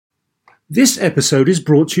This episode is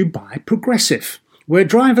brought to you by Progressive, where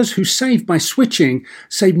drivers who save by switching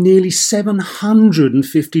save nearly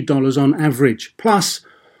 $750 on average. Plus,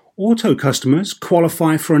 auto customers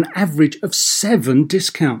qualify for an average of 7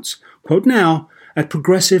 discounts. Quote now at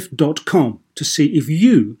Progressive.com to see if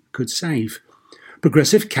you could save.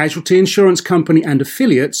 Progressive Casualty Insurance Company and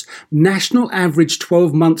affiliates, national average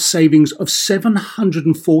 12-month savings of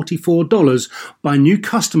 $744 by new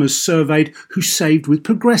customers surveyed who saved with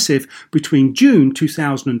Progressive between June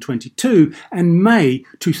 2022 and May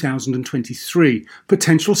 2023.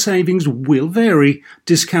 Potential savings will vary.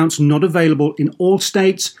 Discounts not available in all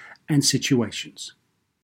states and situations.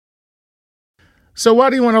 So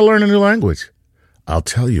why do you want to learn a new language? I'll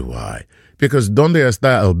tell you why. Because ¿Dónde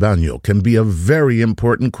está el baño? Can be a very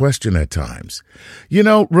important question at times. You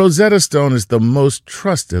know, Rosetta Stone is the most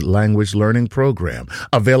trusted language learning program,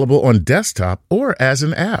 available on desktop or as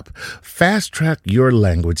an app. Fast-track your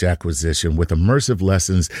language acquisition with immersive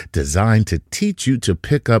lessons designed to teach you to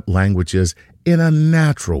pick up languages in a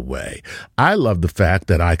natural way. I love the fact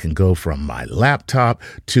that I can go from my laptop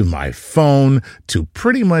to my phone to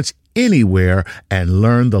pretty much anywhere and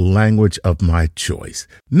learn the language of my choice.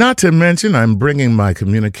 Not to mention, I'm bringing my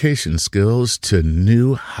communication skills to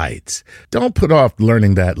new heights. Don't put off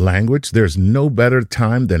learning that language. There's no better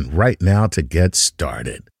time than right now to get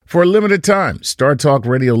started. For a limited time, StarTalk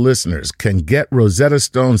Radio listeners can get Rosetta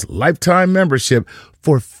Stone's lifetime membership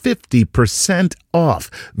for 50%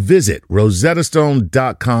 off. Visit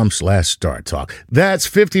rosettastone.com/StarTalk. That's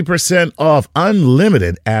 50% off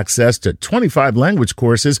unlimited access to 25 language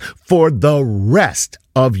courses for the rest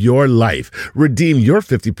of your life. Redeem your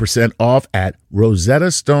 50% off at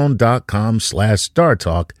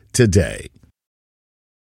rosettastone.com/StarTalk today.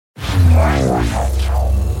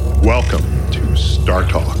 Welcome to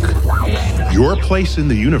StarTalk, your place in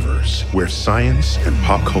the universe where science and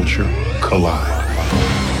pop culture collide.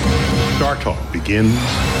 StarTalk begins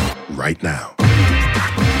right now.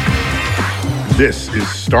 This is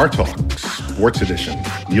StarTalk Sports Edition.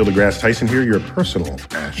 Neil deGrasse Tyson here, your personal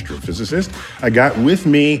astrophysicist. I got with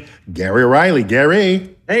me Gary Riley.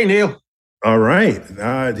 Gary. Hey, Neil. All right.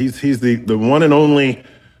 He's the one and only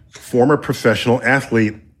former professional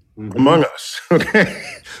athlete among us. Okay.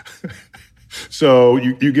 So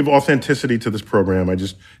you give authenticity to this program. I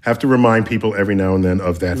just have to remind people every now and then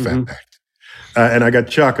of that fact. And I got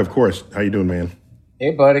Chuck, of course. How you doing, man?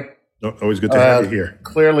 Hey, buddy. Always good to have you here.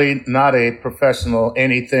 Clearly not a professional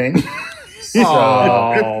anything.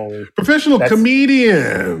 Professional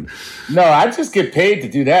comedian. No, I just get paid to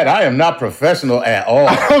do that. I am not professional at all.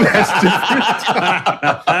 Oh, that's different.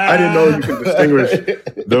 I didn't know you could distinguish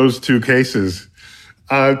those two cases.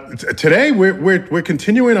 Today, we're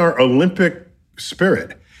continuing our Olympic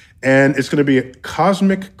spirit, and it's going to be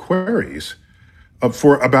cosmic queries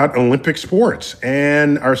about Olympic sports.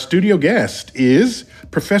 And our studio guest is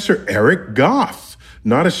Professor Eric Goff,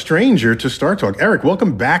 not a stranger to StarTalk. Eric,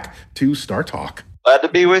 welcome back to StarTalk. Glad to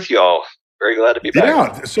be with y'all. Very glad to be back.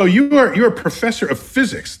 Yeah. So you're a professor of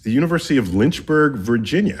physics at the University of Lynchburg,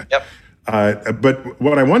 Virginia. Yep. But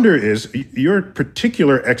what I wonder is your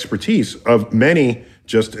particular expertise of many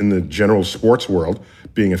just in the general sports world,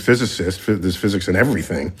 being a physicist, there's physics in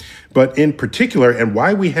everything. But in particular, and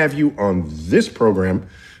why we have you on this program,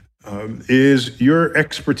 is your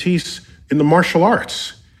expertise in the martial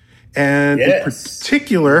arts. And in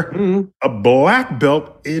particular, a black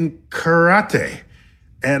belt in karate.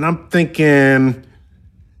 And I'm thinking,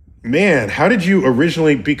 man, how did you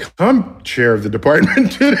originally become chair of the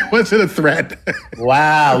department? Was it a threat?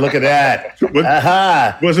 Wow, look at that.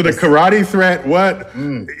 Was it a karate threat? What?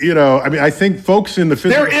 You know, I mean, I think folks in the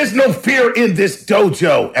physical... There is no fear in this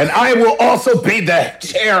dojo, and I will also be the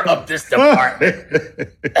chair of this department.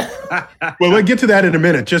 Well, we'll get to that in a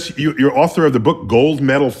minute. Just you're author of the book Gold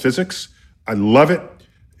Medal Physics. I love it.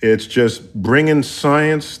 It's just bringing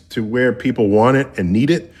science to where people want it and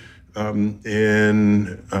need it.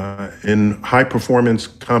 In high performance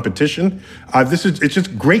competition. It's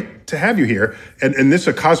just great to have you here. And this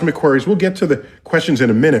Cosmic Queries, we'll get to the questions in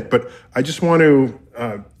a minute, but I just want to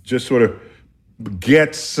just sort of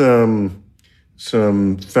get some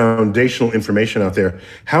foundational information out there.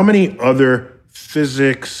 How many other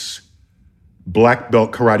physics black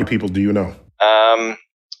belt karate people do you know?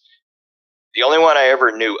 The only one I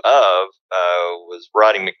ever knew of was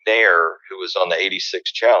Roddy McNair, who was on the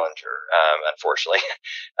 '86 Challenger. Unfortunately,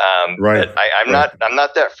 right. But I'm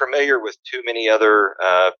not that familiar with too many other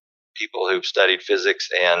people who've studied physics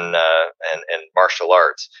and martial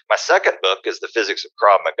arts. My second book is The Physics of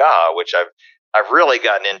Krav Maga, which I've really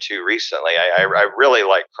gotten into recently. I really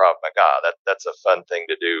like Krav Maga. That's a fun thing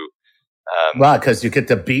to do. Wow, because you get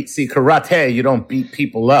to see, karate, you don't beat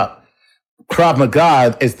people up. Krav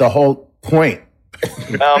Maga is the whole point.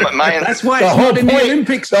 That's why it's not in the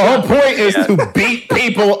Olympics. The whole point is to beat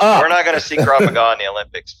people up. We're not going to see Krav Maga in the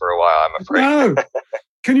Olympics for a while, I'm afraid. No.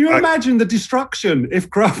 Can you imagine the destruction if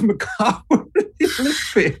Krav Maga were in the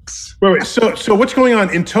Olympics? Wait. So what's going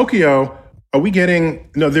on in Tokyo? Are we getting?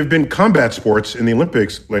 No, there've been combat sports in the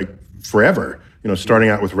Olympics like forever. Starting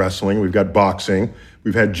out with wrestling, we've got boxing,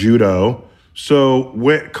 we've had judo. So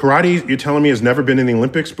karate, you're telling me, has never been in the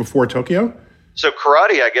Olympics before Tokyo? So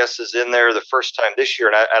karate, I guess, is in there the first time this year,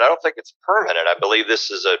 and I don't think it's permanent. I believe this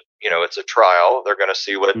is it's a trial. They're going to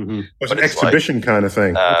see what It's an exhibition like. Kind of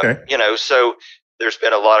thing. Okay. So there's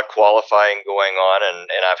been a lot of qualifying going on,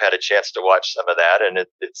 and I've had a chance to watch some of that, and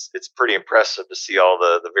it's pretty impressive to see all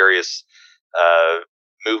the various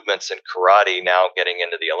movements in karate now getting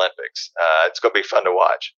into the Olympics. It's going to be fun to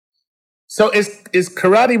watch. So is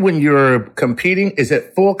karate, when you're competing, is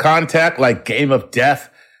it full contact like Game of Death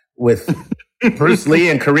with Bruce Lee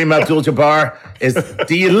and Kareem Abdul-Jabbar?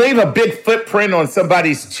 Do you leave a big footprint on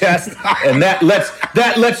somebody's chest, and that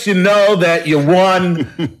lets you know that you won?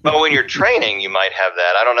 Well, when you're training, you might have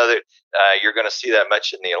that. I don't know that you're going to see that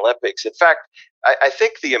much in the Olympics. In fact, I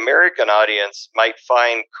think the American audience might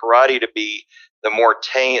find karate to be the more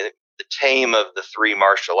tame of the three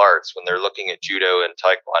martial arts. When they're looking at judo and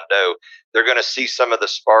taekwondo, they're going to see some of the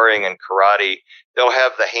sparring and karate. They'll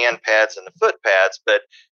have the hand pads and the foot pads, but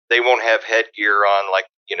they won't have headgear on like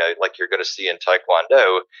you're going to see in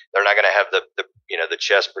taekwondo. They're not going to have the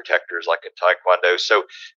chest protectors like in taekwondo. So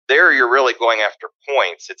there you're really going after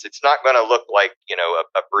points. It's not going to look like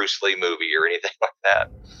a Bruce Lee movie or anything like that.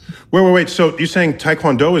 Wait. So you're saying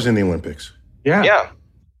taekwondo is in the Olympics? Yeah.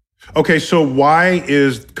 Okay, so why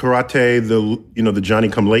is karate the Johnny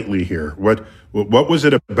come lately here? What was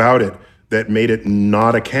it about it that made it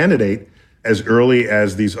not a candidate as early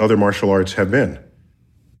as these other martial arts have been?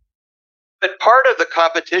 But part of the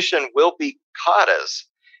competition will be katas.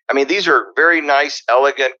 I mean, these are very nice,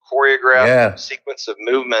 elegant, choreographed sequence of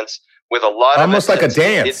movements with a lot of almost like a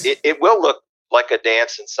dance. It will look like a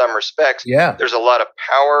dance in some respects. Yeah, there's a lot of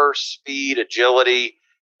power, speed, agility.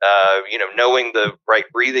 Knowing the right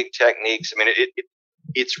breathing techniques. I mean,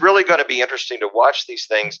 it's really going to be interesting to watch these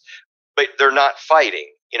things, but they're not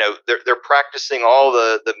fighting. They're practicing all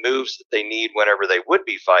the moves that they need whenever they would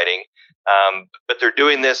be fighting. But they're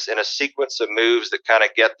doing this in a sequence of moves that kind of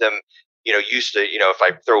get them, used to, if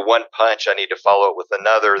I throw one punch, I need to follow it with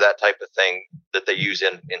another, that type of thing that they use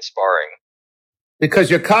in sparring. Because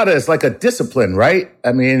your kata is like a discipline, right?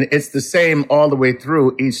 I mean, it's the same all the way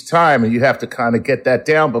through each time, and you have to kind of get that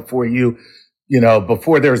down before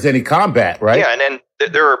before there's any combat, right? Yeah, and then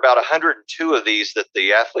there are about 102 of these that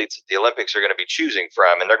the athletes at the Olympics are going to be choosing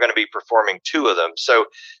from, and they're going to be performing 2 of them. So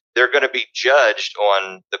they're going to be judged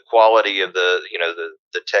on the quality of the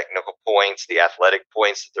technical points, the athletic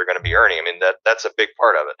points that they're going to be earning. I mean, that's a big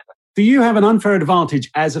part of it. Do you have an unfair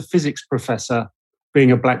advantage as a physics professor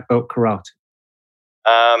being a black belt karate?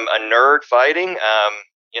 A nerd fighting, I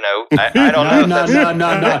don't know.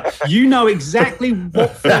 No. You know exactly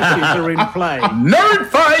what forces are in play. Nerd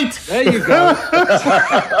fight! There you go.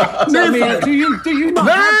 Do you not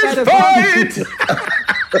have that advantage?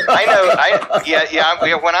 I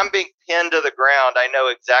know. When I'm being pinned to the ground, I know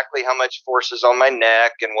exactly how much force is on my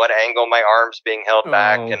neck and what angle my arm's being held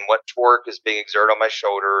back and what torque is being exerted on my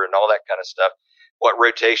shoulder and all that kind of stuff. What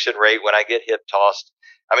rotation rate when I get hip tossed.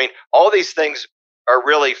 I mean, all these things are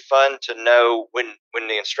really fun to know when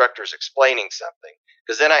the instructor's explaining something,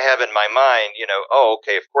 because then I have in my mind,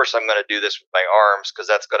 okay, of course I'm going to do this with my arms because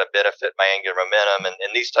that's going to benefit my angular momentum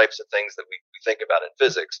and these types of things that we think about in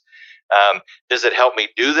physics. Does it help me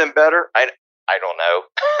do them better? I don't know.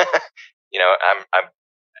 I'm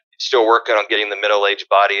still working on getting the middle-aged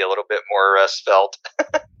body a little bit more svelte.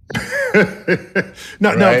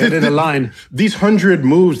 These 100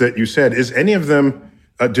 moves that you said, is any of them?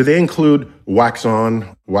 Do they include wax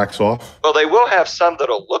on, wax off? Well, they will have some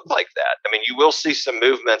that'll look like that. I mean, you will see some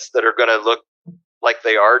movements that are going to look like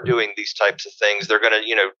they are doing these types of things. They're going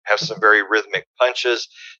to, have some very rhythmic punches.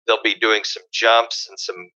 They'll be doing some jumps and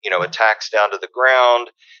some, attacks down to the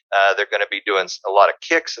ground. They're going to be doing a lot of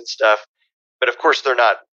kicks and stuff. But of course, they're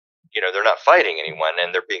not fighting anyone,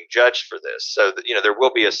 and they're being judged for this. So, there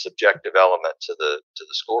will be a subjective element to the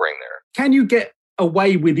scoring there. Can you get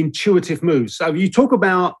away with intuitive moves? So you talk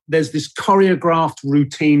about there's this choreographed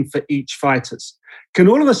routine for each fighters. Can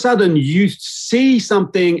all of a sudden you see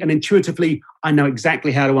something and intuitively, I know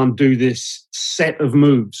exactly how to undo this set of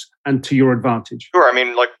moves and to your advantage? Sure. I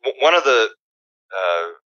mean, like one of the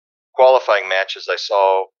qualifying matches I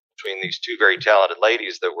saw, between these two very talented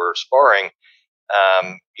ladies that were sparring.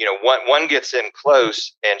 One gets in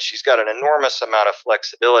close, and she's got an enormous amount of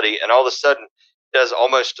flexibility, and all of a sudden does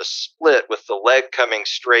almost a split with the leg coming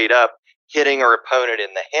straight up, hitting her opponent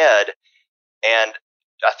in the head. And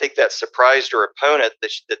I think that surprised her opponent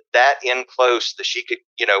that in close that she could,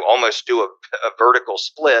 almost do a vertical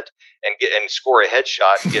split and score a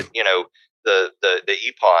headshot and get, the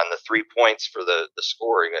EPON, the 3 points for the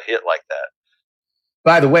scoring, a hit like that.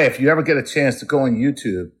 By the way, if you ever get a chance to go on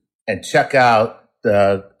YouTube and check out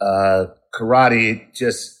the karate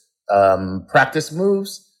practice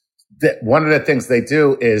moves, that one of the things they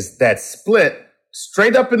do is that split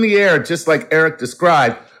straight up in the air, just like Eric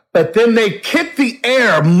described, but then they kick the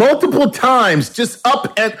air multiple times just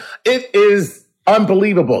up, and it is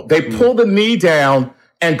unbelievable. They pull the knee down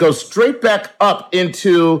and go straight back up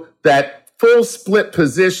into that full split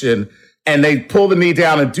position, and they pull the knee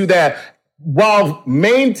down and do that while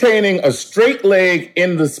maintaining a straight leg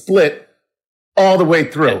in the split all the way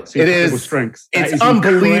through. It's incredible strength. It's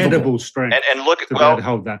unbelievable. Incredible strength. And look at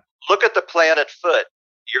hold that. Look at the planted foot.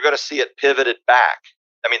 You're going to see it pivoted back.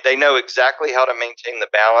 I mean, they know exactly how to maintain the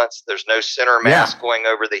balance. There's no center mass going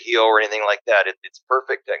over the heel or anything like that. It's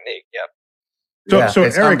perfect technique. Yeah. So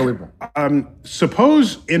Eric,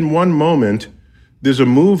 suppose in one moment there's a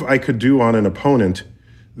move I could do on an opponent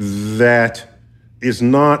that is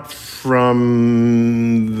not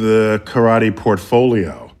from the karate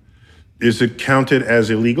portfolio. Is it counted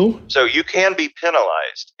as illegal? So you can be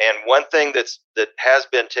penalized. And one thing that has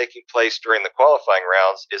been taking place during the qualifying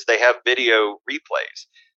rounds is they have video replays.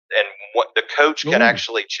 And the coach can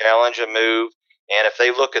actually challenge a move. And if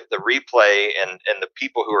they look at the replay and the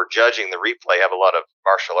people who are judging the replay have a lot of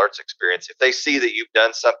martial arts experience, if they see that you've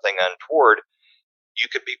done something untoward, you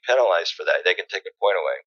could be penalized for that. They can take a point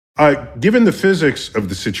away. Given the physics of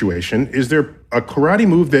the situation, is there a karate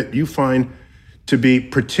move that you find to be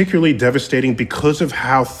particularly devastating because of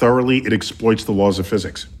how thoroughly it exploits the laws of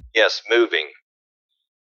physics? Yes, moving.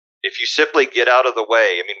 If you simply get out of the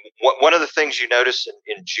way, I mean, one of the things you notice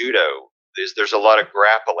in judo is there's a lot of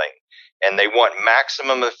grappling, and they want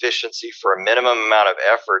maximum efficiency for a minimum amount of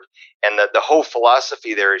effort. And the whole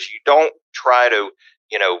philosophy there is you don't try to,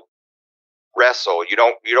 wrestle. You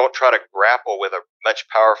don't try to grapple with a much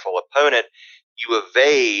powerful opponent. You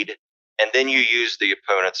evade, and then you use the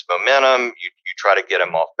opponent's momentum. You try to get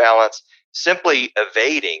them off balance. Simply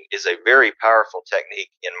evading is a very powerful technique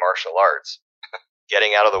in martial arts.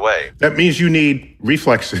 Getting out of the way. That means you need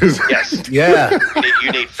reflexes. Yes. Yeah.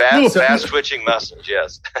 You need fast twitching muscles.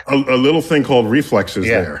 Yes. a little thing called reflexes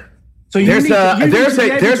there. So there's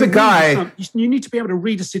a guy. You need to be able to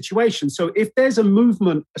read a situation. So if there's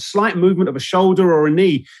a slight movement of a shoulder or a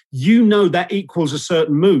knee, that equals a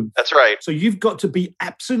certain move. That's right. So you've got to be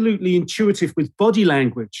absolutely intuitive with body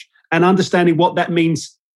language and understanding what that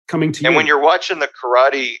means coming to you. And when you're watching the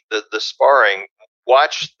karate, the sparring,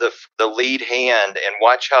 watch the lead hand and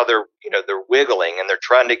watch how they're wiggling and they're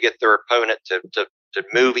trying to get their opponent to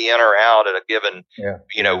move in or out at a given,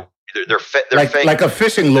 they're like a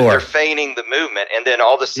fishing lure. They're feigning the movement, and then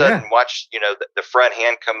all of a sudden, watch the front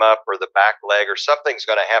hand come up or the back leg or something's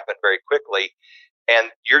going to happen very quickly, and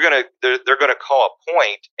they're gonna call a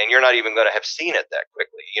point, and you're not even going to have seen it that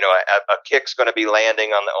quickly. A kick's going to be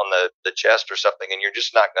landing on the chest or something, and you're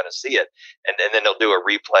just not going to see it, and then they'll do a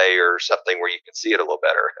replay or something where you can see it a little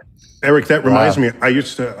better. Eric, that reminds me. I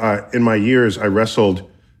used to in my years I wrestled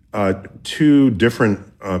two different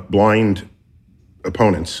blind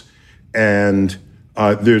opponents. And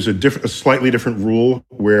there's a slightly different rule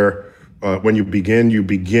where when you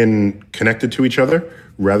begin connected to each other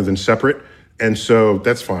rather than separate. And so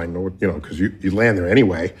that's fine, because you land there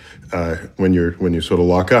anyway when you sort of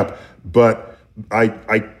lock up. But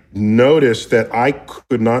I noticed that I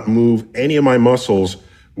could not move any of my muscles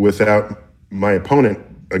without my opponent,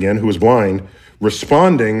 again, who was blind,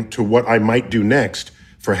 responding to what I might do next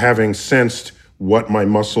for having sensed what my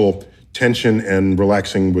muscle tension and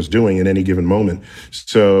relaxing was doing at any given moment.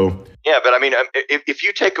 So yeah, but I mean, if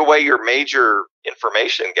you take away your major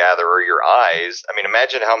information gatherer, your eyes, I mean,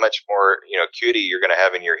 imagine how much more acuity you're going to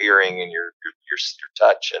have in your hearing and your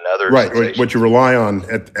touch and other sensations. What you rely on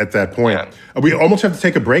at that point. Yeah. We almost have to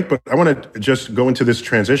take a break, but I want to just go into this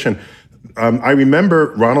transition. I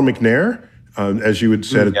remember Ronald McNair, as you had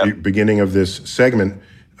said at the beginning of this segment,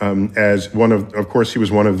 as of course, he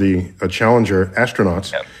was one of the Challenger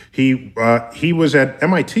astronauts. Yep. He was at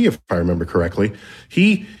MIT, if I remember correctly.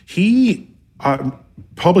 He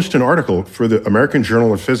published an article for the American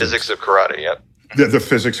Journal of Physics. Physics of Karate, yep. The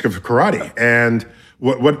physics of karate, and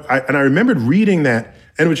I remembered reading that,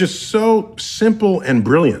 and it was just so simple and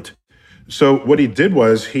brilliant. So what he did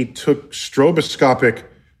was he took stroboscopic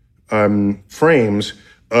frames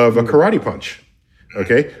of a karate punch.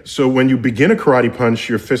 Okay, so when you begin a karate punch,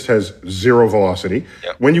 your fist has 0 velocity.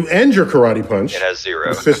 Yep. When you end your karate punch, it has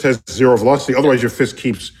 0. The fist has 0 velocity. Otherwise, your fist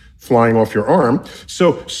keeps flying off your arm.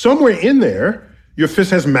 So somewhere in there, your fist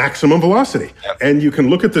has maximum velocity. Yep. And you can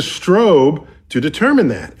look at the strobe to determine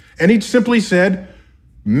that. And he simply said,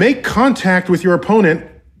 make contact with your opponent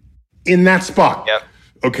in that spot. Yep.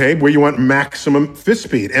 Okay, where you want maximum fist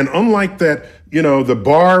speed. And unlike that, the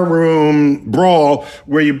bar room brawl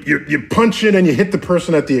where you punch it and you hit the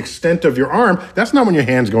person at the extent of your arm, that's not when your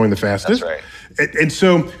hand's going the fastest. That's right. And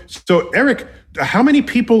so Eric, how many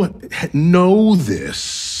people know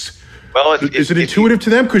this? Well, is it intuitive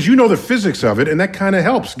to them? Because you know the physics of it, and that kind of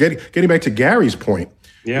helps. Getting back to Gary's point.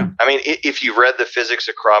 Yeah. I mean, if you've read the physics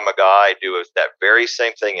of Krav Maga, I do that very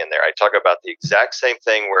same thing in there. I talk about the exact same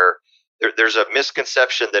thing where there's a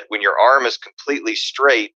misconception that when your arm is completely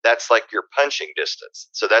straight, that's like your punching distance.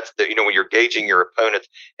 So that's when you're gauging your opponent,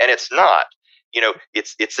 and it's not.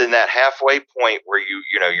 It's in that halfway point where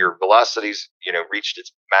your velocity's reached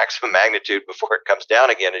its maximum magnitude before it comes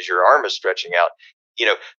down again as your arm is stretching out.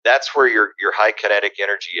 That's where your high kinetic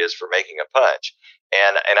energy is for making a punch.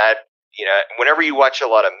 And I whenever you watch a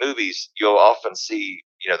lot of movies, you'll often see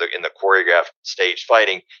in the choreographed stage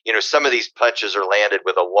fighting, some of these punches are landed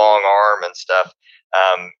with a long arm and stuff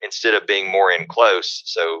instead of being more in close.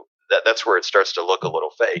 So that's where it starts to look a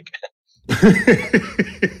little fake.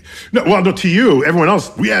 No, to you, everyone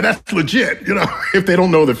else, yeah, that's legit, if they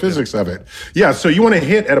don't know the physics of it. Yeah, so you want to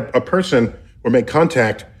hit at a person or make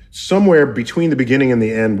contact somewhere between the beginning and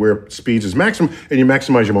the end where speeds is maximum, and you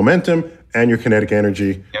maximize your momentum and your kinetic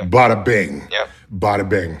energy. Yep. Bada bing. Yep. Bada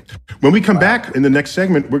bing. When we come back in the next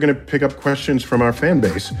segment, we're going to pick up questions from our fan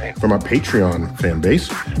base, from our Patreon fan base,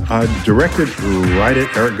 directed right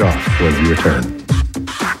at Eric Goff when we return.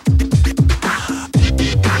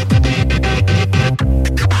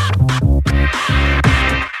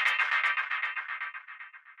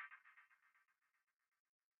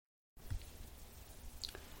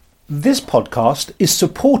 This podcast is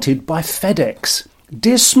supported by FedEx.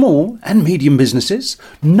 Dear small and medium businesses,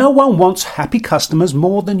 no one wants happy customers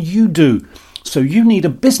more than you do. So you need a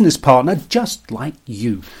business partner just like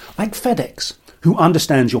you, like FedEx, who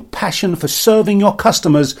understands your passion for serving your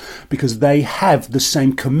customers because they have the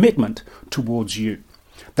same commitment towards you.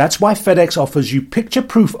 That's why FedEx offers you picture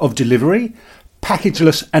proof of delivery,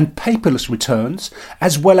 packageless and paperless returns,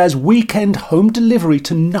 as well as weekend home delivery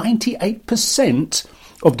to 98%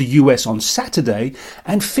 of the US on Saturday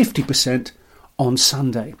and 50% on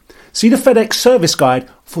Sunday. See the FedEx service guide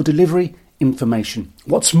for delivery information.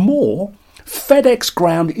 What's more, FedEx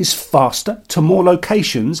Ground is faster to more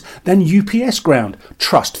locations than UPS Ground.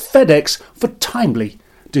 Trust FedEx for timely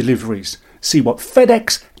deliveries. See what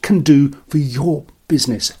FedEx can do for your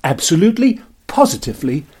business. Absolutely,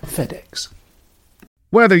 positively FedEx.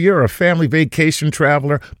 Whether you're a family vacation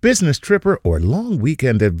traveler, business tripper, or long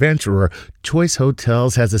weekend adventurer, Choice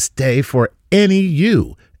Hotels has a stay for any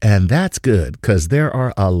you. And that's good, because there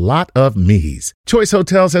are a lot of me's. Choice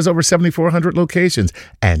Hotels has over 7,400 locations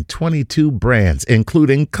and 22 brands,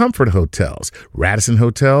 including Comfort Hotels, Radisson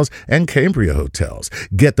Hotels, and Cambria Hotels.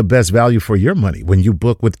 Get the best value for your money when you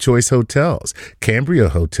book with Choice Hotels. Cambria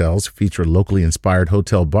Hotels feature locally inspired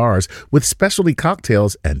hotel bars with specialty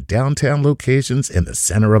cocktails and downtown locations in the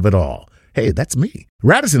center of it all. Hey, that's me.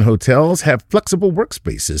 Radisson Hotels have flexible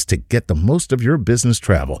workspaces to get the most of your business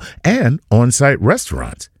travel and on-site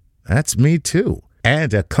restaurants. That's me too.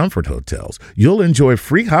 And at Comfort Hotels, you'll enjoy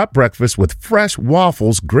free hot breakfast with fresh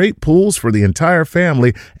waffles, great pools for the entire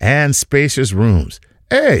family, and spacious rooms.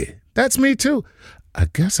 Hey, that's me too. I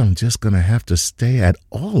guess I'm just going to have to stay at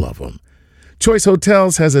all of them. Choice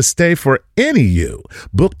Hotels has a stay for any you.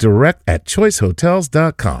 Book direct at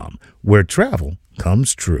choicehotels.com, where travel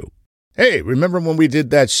comes true. Hey, remember when we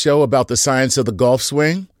did that show about the science of the golf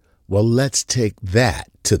swing? Well, let's take that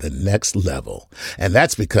to the next level. And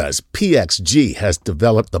that's because PXG has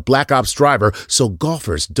developed the Black Ops driver so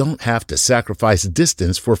golfers don't have to sacrifice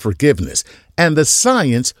distance for forgiveness. And the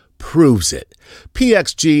science proves it.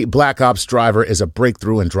 PXG Black Ops driver is a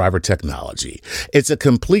breakthrough in driver technology. It's a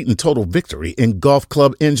complete and total victory in golf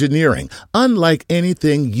club engineering, unlike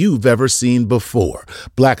anything you've ever seen before.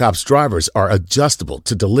 Black Ops drivers are adjustable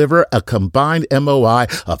to deliver a combined MOI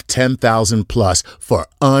of 10,000 plus for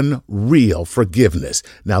unreal forgiveness.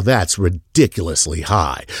 Now that's ridiculously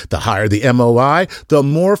high. The higher the MOI, the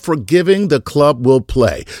more forgiving the club will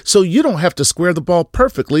play. So you don't have to square the ball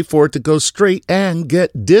perfectly for it to go straight and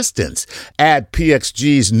get distance. Add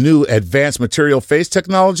PXG's new advanced material face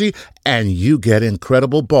technology, And you get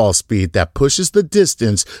incredible ball speed that pushes the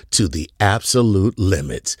distance to the absolute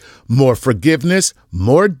limits. More forgiveness,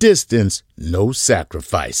 more distance, no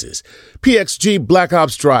sacrifices. PXG Black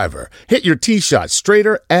Ops Driver. Hit your tee shot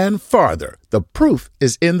straighter and farther. The proof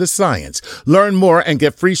is in the science. Learn more and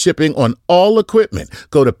get free shipping on all equipment.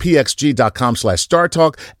 Go to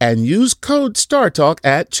pxg.com/StarTalk and use code StarTalk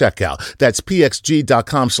at checkout. That's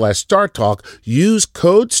pxg.com/StarTalk. Use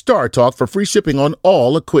code StarTalk for free shipping on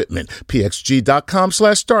all equipment.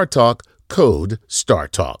 pxg.com/StarTalk, code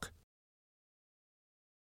StarTalk.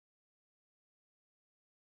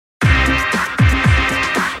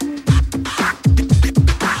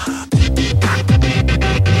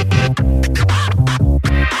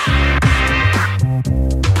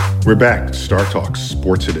 We're back. StarTalk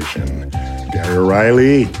Sports Edition. Gary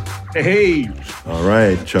O'Reilly. Hey. All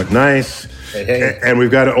right. Chuck Nice. Hey. And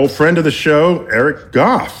we've got an old friend of the show, Eric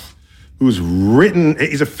Goff, who's written,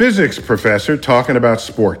 he's a physics professor talking about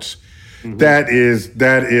sports. Mm-hmm. That is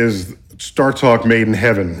StarTalk made in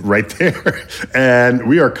heaven right there. And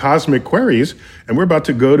we are Cosmic Queries, and we're about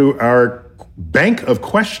to go to our bank of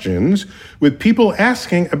questions with people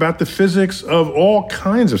asking about the physics of all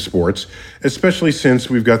kinds of sports, especially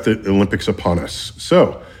since we've got the Olympics upon us.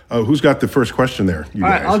 So, who's got the first question there? All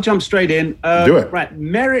right, I'll jump straight in. Do it. Right,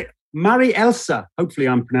 Mary Elsa, hopefully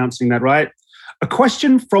I'm pronouncing that right. A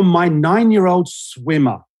question from my 9-year-old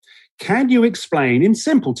swimmer. Can you explain in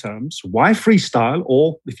simple terms why freestyle,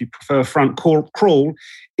 or if you prefer front crawl,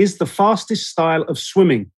 is the fastest style of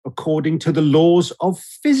swimming according to the laws of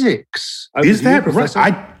physics? Is that right? I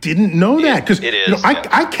didn't know that because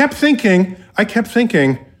I kept thinking,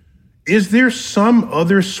 is there some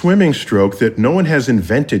other swimming stroke that no one has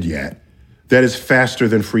invented yet that is faster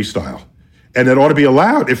than freestyle? And that ought to be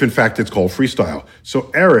allowed if in fact it's called freestyle. So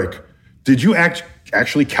Eric, did you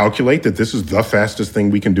actually calculate that this is the fastest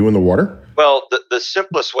thing we can do in the water? Well, the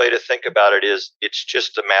simplest way to think about it is it's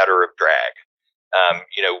just a matter of drag.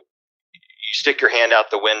 You stick your hand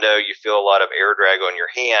out the window, you feel a lot of air drag on your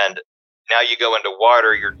hand. Now you go into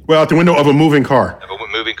water, out the window of a moving car. Of a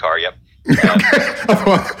moving car, yep.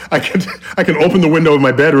 I can open the window of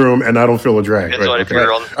my bedroom and I don't feel a drag.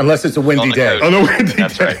 Unless it's a windy day. On a windy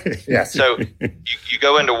That's day. Right. Yes. So you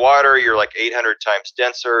go into water, you're like 800 times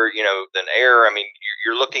denser, than air. I mean,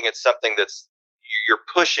 you're looking at something you're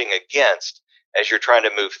pushing against as you're trying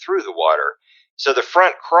to move through the water. So the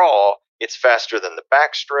front crawl, it's faster than the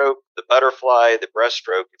backstroke, the butterfly, the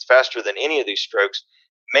breaststroke. It's faster than any of these strokes.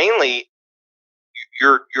 Mainly,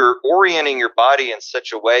 you're orienting your body in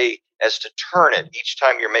such a way as to turn it each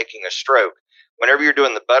time you're making a stroke. Whenever you're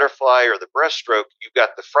doing the butterfly or the breaststroke, you've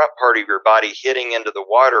got the front part of your body hitting into the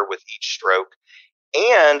water with each stroke.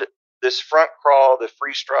 And this front crawl, the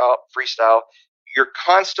freestyle, you're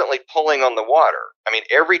constantly pulling on the water. I mean,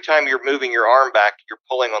 every time you're moving your arm back, you're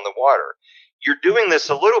pulling on the water. You're doing this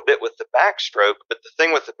a little bit with the backstroke, but the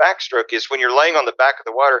thing with the backstroke is when you're laying on the back of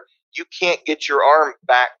the water, you can't get your arm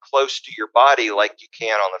back close to your body like you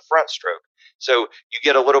can on the front stroke. So you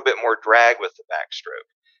get a little bit more drag with the backstroke.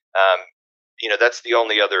 That's the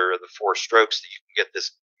only other of the 4 strokes that you can get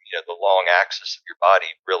this, the long axis of your body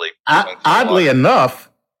really. Oddly enough,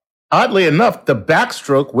 the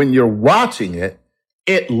backstroke, when you're watching it,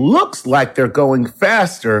 it looks like they're going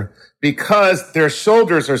faster because their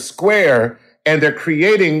shoulders are square and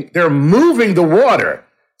they're moving the water.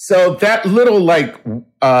 So that little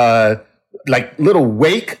little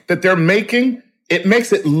wake that they're making, it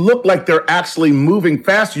makes it look like they're actually moving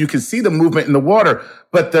faster. You can see the movement in the water,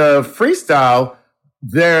 but the freestyle,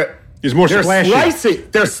 they're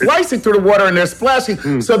slicing through the water and they're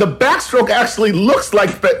splashing. So the backstroke actually looks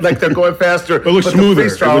like they're going faster. It looks smoother.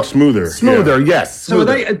 Smoother, yes.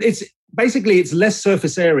 Smoother. So it's less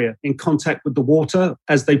surface area in contact with the water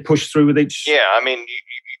as they push through with each. Yeah, I mean,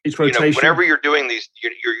 each rotation. Whenever you're doing these,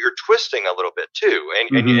 you're twisting a little bit too,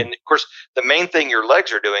 and of course, the main thing your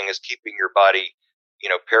legs are doing is keeping your body,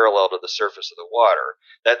 parallel to the surface of the water.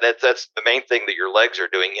 That's the main thing that your legs are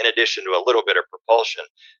doing, in addition to a little bit of propulsion.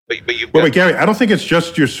 But Gary, I don't think it's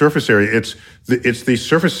just your surface area. It's the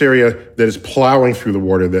surface area that is plowing through the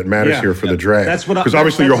water that matters here for the drag. That's what because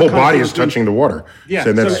obviously your whole body is touching the water. Yeah,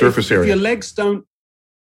 so that's surface area. If your legs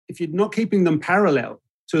if you're not keeping them parallel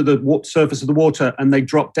to the surface of the water and they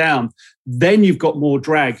drop down, then you've got more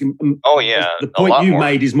drag. Oh yeah, the point you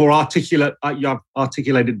made is more articulate. You've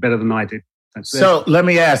articulated better than I did. So let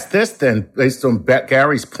me ask this then, based on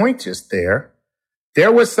Gary's point just there.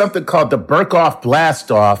 There was something called the Birkhoff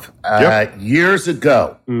Blast-Off years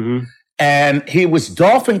ago. Mm-hmm. And he was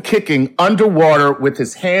dolphin kicking underwater with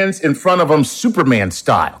his hands in front of him, Superman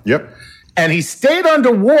style. Yep. And he stayed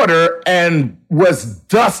underwater and was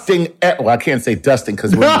dusting. Well, I can't say dusting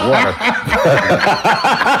because we're in the water.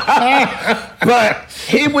 But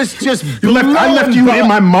he was just. I left you in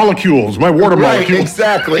my molecules, my water molecules.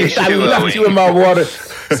 Exactly. I left you in my water.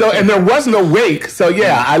 So, and there was no wake. So,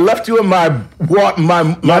 yeah, I left you in my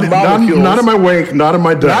molecules. Not in my wake, not in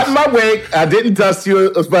my dust. Not in my wake. I didn't dust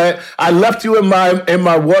you, but I left you in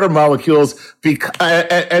my water molecules.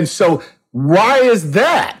 And so, why is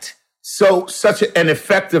that such an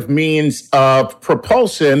effective means of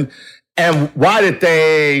propulsion? And why did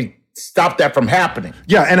they stop that from happening?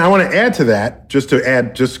 Yeah, and I want to add to that, just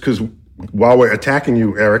because while we're attacking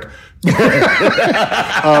you, Eric.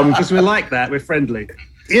 Because we're like that, we're friendly.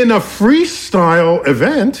 In a freestyle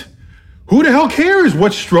event, who the hell cares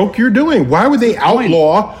what stroke you're doing? Why would they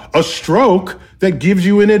outlaw a stroke that gives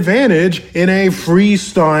you an advantage in a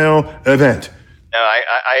freestyle event? No,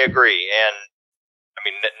 I agree. And I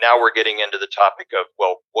mean, now we're getting into the topic of,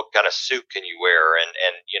 well, what kind of suit can you wear? And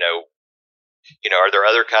are there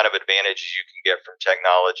other kind of advantages you can get from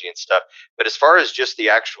technology and stuff? But as far as just the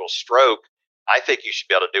actual stroke, I think you should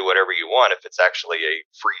be able to do whatever you want if it's actually a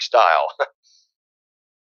freestyle.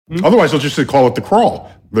 Otherwise, they'll just call it the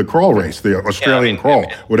crawl race, the Australian crawl,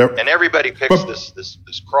 whatever. And everybody picks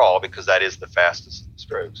this crawl because that is the fastest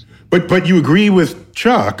strokes. But you agree with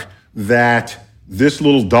Chuck that this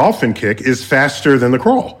little dolphin kick is faster than the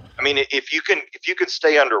crawl. I mean, if you can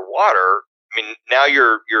stay underwater, I mean, now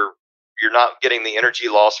you're not getting the energy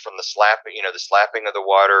loss from the slapping of the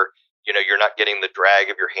water. You're not getting the drag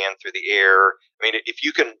of your hand through the air. I mean, if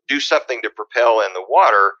you can do something to propel in the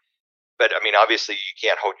water, but I mean, obviously you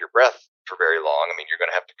can't hold your breath for very long. I mean, you're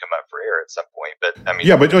going to have to come up for air at some point. But I mean,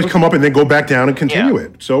 yeah, but just come up and then go back down and continue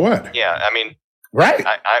it. So what? Yeah, I mean, right.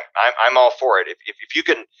 I'm all for it. If you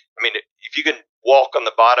can walk on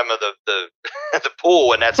the bottom of the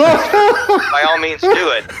pool, and that's by all means do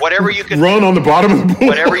it. Whatever you can run on the bottom of the pool.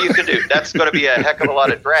 Whatever you can do. That's going to be a heck of a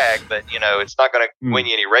lot of drag, but it's not going to win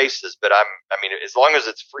you any races. But I mean, as long as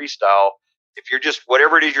it's freestyle, if you're just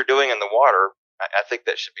whatever it is you're doing in the water, I think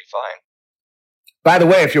that should be fine. By the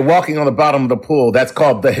way, if you're walking on the bottom of the pool, that's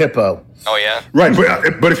called the hippo. Oh, yeah? Right,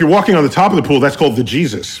 but if you're walking on the top of the pool, that's called the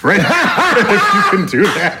Jesus, right? You can do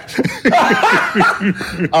that.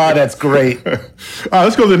 Oh, that's great.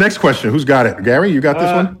 Let's go to the next question. Who's got it? Gary, you got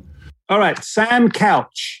this one? All right, Sam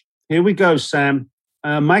Couch. Here we go, Sam.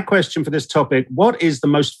 My question for this topic, what is the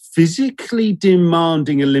most physically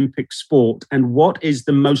demanding Olympic sport and what is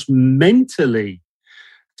the most mentally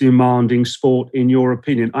demanding sport in your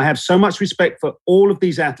opinion? I have so much respect for all of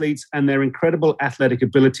these athletes and their incredible athletic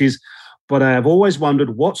abilities, but I have always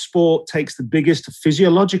wondered what sport takes the biggest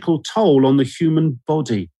physiological toll on the human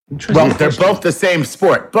body. Well, they're both the same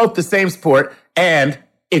sport, and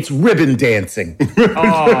it's ribbon dancing.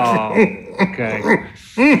 Oh, okay.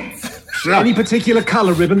 Any particular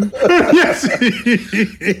color ribbon? Yes.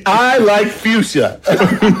 I like fuchsia.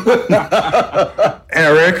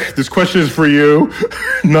 Eric, this question is for you,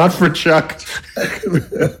 not for Chuck.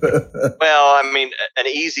 Well, I mean, an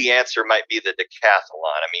easy answer might be the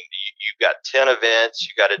decathlon. I mean, you've got 10 events.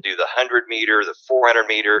 You got to do the 100 meter, the 400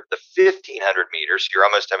 meter, the 1500 meters. So you're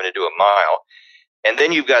almost having to do a mile. And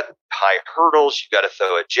then you've got high hurdles. You got to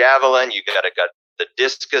throw a javelin. You got the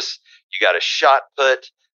discus. You got a shot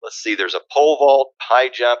put. Let's see, there's a pole vault, high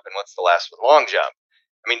jump, and what's the last one? Long jump.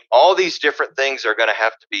 I mean, all these different things are going to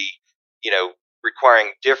have to be, requiring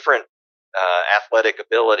different athletic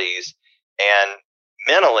abilities. And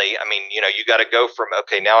mentally, I mean, you got to go from,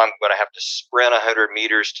 okay, now I'm going to have to sprint 100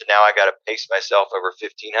 meters to now I got to pace myself over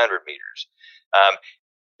 1,500 meters.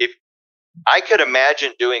 If I could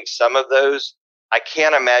imagine doing some of those, I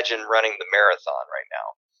can't imagine running the marathon right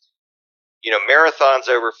now. Marathon's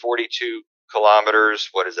over 42 kilometers.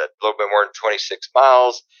 What is that? A little bit more than 26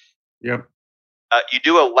 miles. Yep. You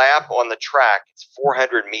do a lap on the track. It's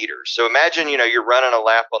 400 meters. So imagine, you're running a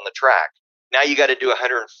lap on the track. Now you got to do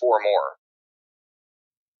 104 more.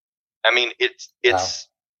 I mean, it's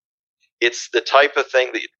the type of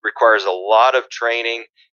thing that requires a lot of training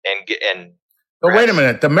and. But wait a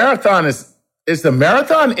minute. The marathon is the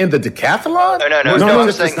marathon in the decathlon? No.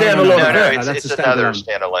 It's a standalone event. It's another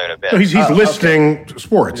standalone event. No, he's listing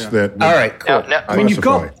sports that. All right, cool. Now, I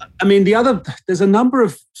mean, there's a number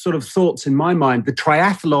of sort of thoughts in my mind. The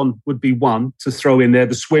triathlon would be one to throw in there: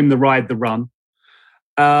 the swim, the ride, the run.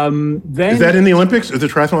 Then is that in the Olympics? Is the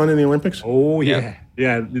triathlon in the Olympics? Oh yeah.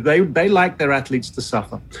 They like their athletes to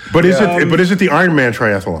suffer. But is it the Ironman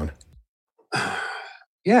triathlon?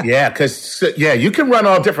 Yeah, because you can run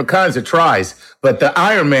all different kinds of tries, but the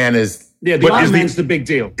Ironman is the Ironman's the big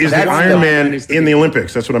deal. Is the Ironman in the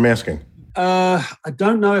Olympics? That's what I'm asking. I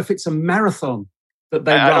don't know if it's a marathon that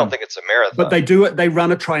they run. I don't think it's a marathon. But they do it. They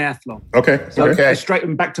run a triathlon. Okay. So they straight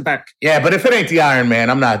and back to back. Yeah, but if it ain't the Ironman,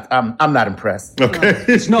 I'm not impressed. Okay.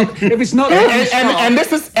 It's not. If it's not. And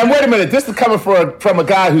this is. And wait a minute. This is coming from a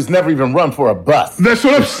guy who's never even run for a bus. That's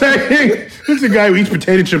what I'm saying. This is a guy who eats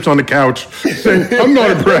potato chips on the couch saying, I'm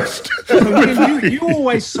not impressed. You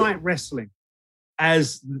always cite wrestling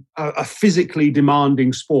as a physically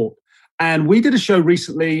demanding sport. And we did a show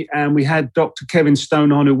recently, and we had Dr. Kevin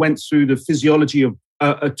Stone on, who went through the physiology of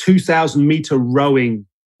a 2,000-meter rowing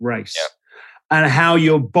race, and how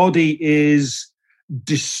your body is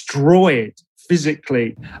destroyed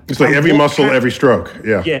physically. It's like every muscle, every stroke.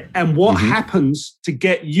 Yeah. Yeah. And what happens to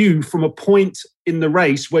get you from a point in the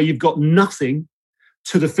race where you've got nothing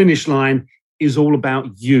to the finish line is all about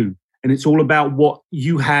you. And it's all about what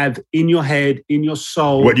you have in your head, in your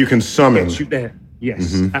soul. What you can summon. Gets you there.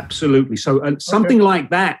 Yes, absolutely. So something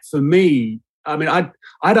like that for me, I mean,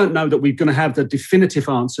 I don't know that we're going to have the definitive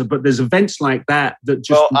answer, but there's events like that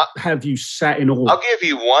just have you sat in awe. I'll give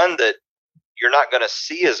you one that you're not going to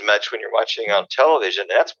see as much when you're watching on television.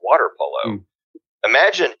 And that's water polo.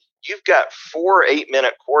 Imagine you've got 4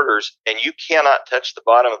 8-minute quarters and you cannot touch the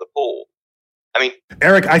bottom of the pool. I mean,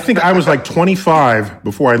 Eric, I think I was like 25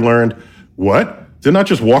 before I learned what? They're not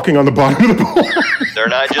just walking on the bottom of the pool. They're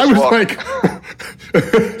not just walking.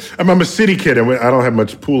 I'm a city kid, and I don't have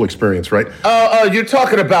much pool experience, right? Oh, you're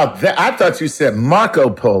talking about that. I thought you said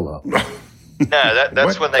Marco Polo. No,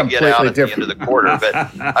 that's when they get out at the end of the quarter. But,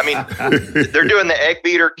 I mean, they're doing the egg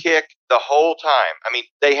beater kick the whole time. I mean,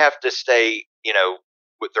 they have to stay,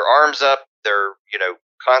 with their arms up. They're,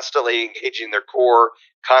 constantly engaging their core,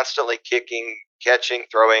 constantly kicking, catching,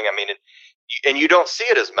 throwing. I mean, and you don't see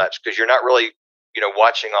it as much because you're not really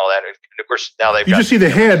watching all that. And of course, now you just see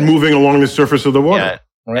the head moving along the surface of the water.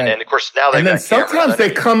 Yeah. Right. And of course, now they've got sometimes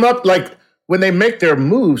they come up like when they make their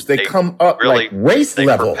moves, they come up really, like waist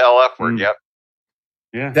level. Propel upward, yep.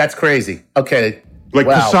 Yeah. That's crazy. Okay. Like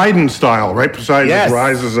Poseidon style, right? Poseidon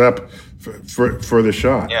rises up for the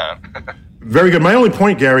shot. Yeah. Very good. My only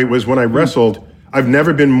point, Gary, was when I wrestled, I've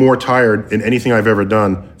never been more tired in anything I've ever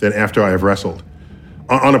done than after I have wrestled.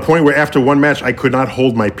 On a point where after one match, I could not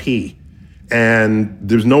hold my pee. And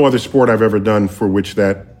there's no other sport I've ever done for which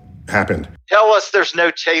that happened. Tell us there's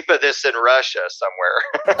no tape of this in Russia somewhere.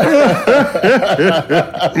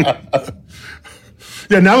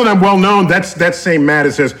 Yeah, now that I'm well known, that same mat,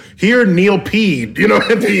 it says, here Neil peed,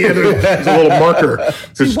 at the end. It's a little marker,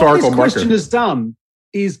 historical marker. What this question has done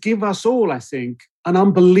is give us all, I think, an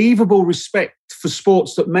unbelievable respect for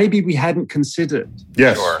sports that maybe we hadn't considered.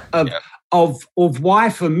 Yes. Sure. Of why,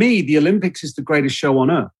 for me, the Olympics is the greatest show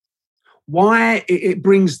on earth. Why it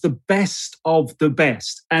brings the best of the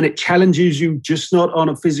best, and it challenges you just not on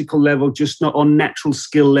a physical level, just not on natural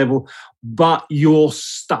skill level, but your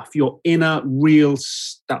stuff, your inner real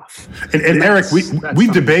stuff. And Eric,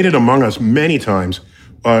 we've debated among us many times,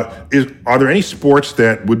 are there any sports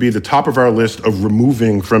that would be the top of our list of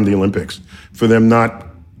removing from the Olympics for them not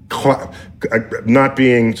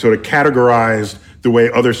being sort of categorized the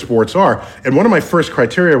way other sports are? And one of my first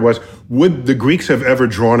criteria was, would the Greeks have ever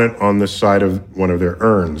drawn it on the side of one of their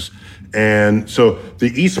urns? And so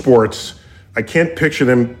the esports, I can't picture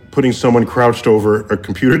them putting someone crouched over a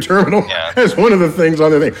computer terminal as one of the things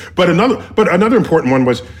on their thing. But another important one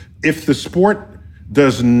was, if the sport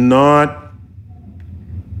does not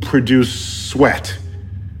produce sweat,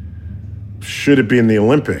 should it be in the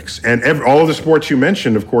Olympics? And all of the sports you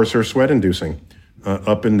mentioned, of course, are sweat-inducing,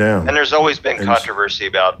 up and down. And there's always been controversy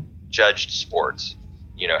about judged sports.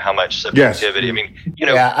 How much subjectivity. Yes. I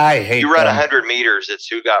mean, I hate you run 100 meters. It's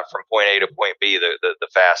who got from point A to point B the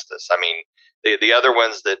fastest. I mean, the other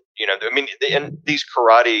ones that and these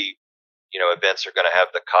karate events are going to have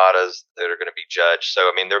the katas that are going to be judged. So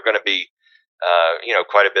I mean, they're going to be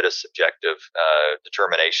quite a bit of subjective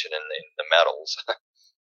determination in the medals.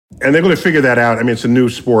 And they're going to figure that out. I mean, it's a new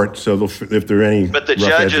sport, so if there are any. But the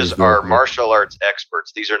judges are martial arts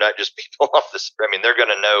experts. These are not just people off the. I mean, they're going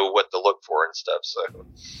to know what to look for and stuff. So.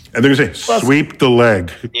 And they're going to say, "Sweep the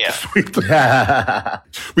leg." Yeah. Sweep the.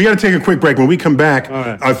 We got to take a quick break. When we come back,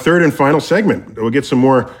 our third and final segment, we'll get some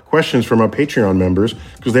more questions from our Patreon members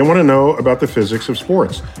because they want to know about the physics of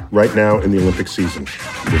sports right now in the Olympic season.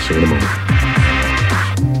 We'll see you in a moment.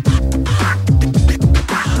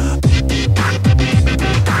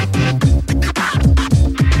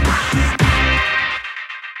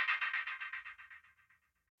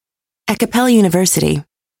 At Capella University,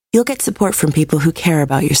 you'll get support from people who care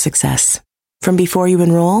about your success. From before you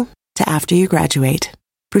enroll to after you graduate,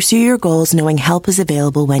 pursue your goals knowing help is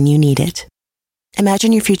available when you need it.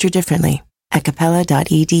 Imagine your future differently at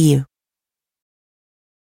Capella.edu.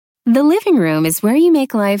 The living room is where you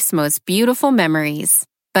make life's most beautiful memories.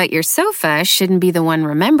 But your sofa shouldn't be the one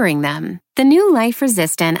remembering them. The new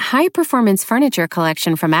life-resistant, high-performance furniture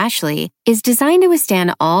collection from Ashley is designed to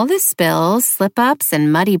withstand all the spills, slip-ups,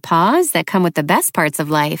 and muddy paws that come with the best parts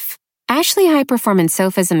of life. Ashley high-performance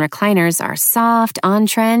sofas and recliners are soft,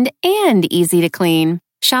 on-trend, and easy to clean.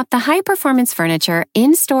 Shop the high-performance furniture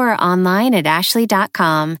in-store or online at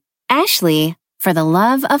ashley.com. Ashley, for the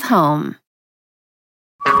love of home.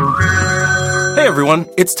 Hey everyone,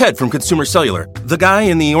 it's Ted from Consumer Cellular, the guy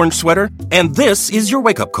in the orange sweater, and this is your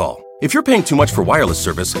wake-up call. If you're paying too much for wireless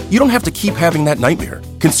service, you don't have to keep having that nightmare.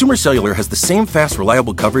 Consumer Cellular has the same fast,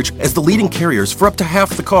 reliable coverage as the leading carriers for up to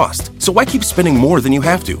half the cost. So why keep spending more than you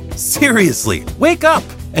have to? Seriously, wake up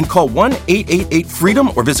and call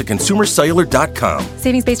 1-888-FREEDOM or visit consumercellular.com.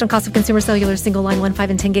 Savings based on cost of Consumer Cellular single line 1, 5,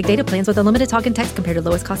 and 10 gig data plans with unlimited talk and text compared to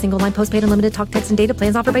lowest cost single line postpaid unlimited talk, text, and data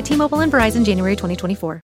plans offered by T-Mobile and Verizon January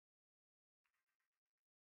 2024.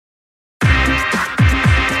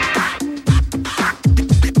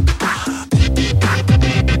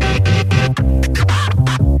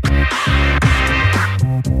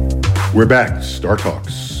 We're back, StarTalk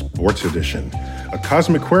Sports Edition. A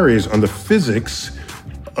cosmic queries on the physics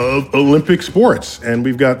of Olympic sports. And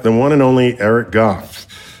we've got the one and only Eric Goff,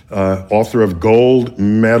 author of Gold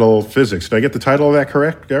Medal Physics. Did I get the title of that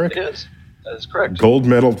correct, Eric? It is. That is correct. Gold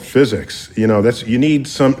Medal Physics. You know, you need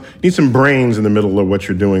some brains in the middle of what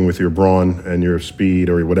you're doing with your brawn and your speed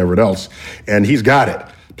or whatever else. And he's got it.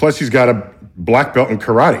 Plus, he's got a black belt in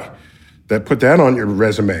karate. Put that on your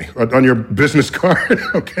resume, on your business card,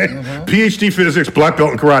 okay? Mm-hmm. PhD physics, black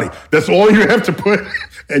belt in karate. That's all you have to put,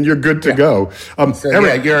 and you're good to go.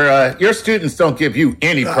 Eric, your students don't give you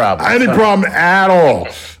any problems. Any problem at all.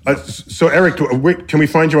 So, Eric, can we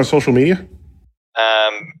find you on social media?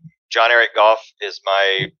 John Eric Goff is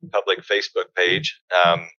my public Facebook page.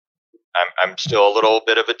 I'm still a little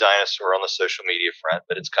bit of a dinosaur on the social media front,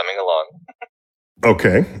 but it's coming along.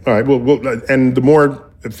 Okay. All right. Well, and the more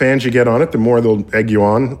fans you get on it, the more they'll egg you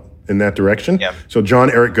on in that direction. Yeah. So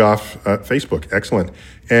John Eric Goff, Facebook. Excellent.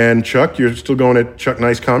 And Chuck, you're still going at Chuck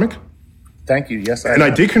Nice Comic? Thank you. Yes, I And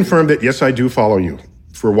am. I did confirm that, yes, I do follow you.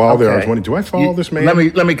 For a while there, I was wondering, do I follow this man?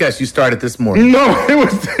 Let me guess, you started this morning. No, it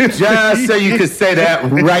was... Just so you could say that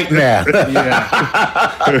right now.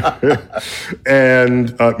 And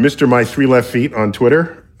Mr. My Three Left Feet on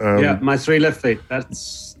Twitter. My three left feet.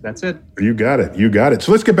 That's it. You got it.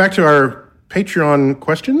 So let's get back to our Patreon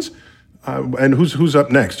questions. And who's up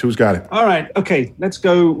next? Who's got it? All right. Okay. Let's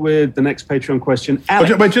go with the next Patreon question.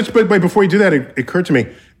 Alex. But before you do that, it occurred to me,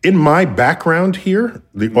 in my background here,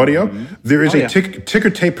 the audio, there is a ticker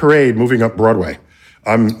tape parade moving up Broadway.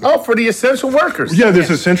 For the essential workers. Yeah, there's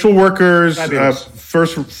essential workers,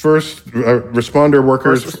 first responder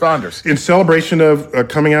workers. First responders. In celebration of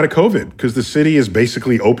coming out of COVID, because the city is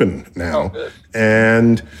basically open now. Oh, good.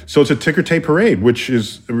 And so it's a ticker tape parade, which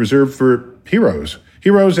is reserved for heroes.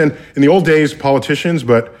 Heroes, and in the old days, politicians,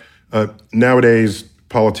 but nowadays,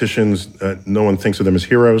 politicians, no one thinks of them as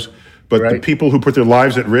heroes. But the people who put their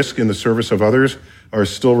lives at risk in the service of others are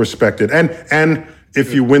still respected. And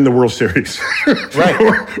if you win the World Series. Right.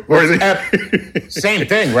 Same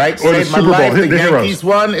thing, right? Or the Super Bowl, the Yankees heroes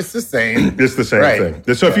won, it's the same. It's the same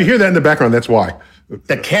thing. So if you hear that in the background, that's why.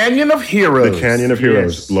 The Canyon of Heroes. The Canyon of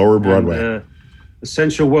Heroes, Lower Broadway. And,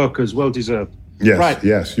 essential workers, well deserved. Yes, right.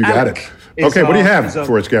 Yes, you got it. Okay, what do you have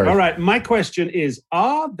for us, Gary? All right, my question is,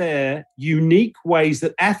 are there unique ways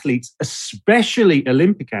that athletes, especially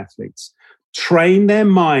Olympic athletes, train their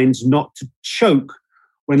minds not to choke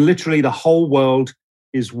when literally the whole world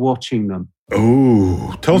is watching them?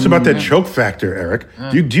 Oh, tell us about that choke factor, Eric.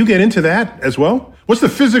 Do you get into that as well? What's the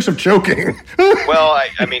physics of choking? Well,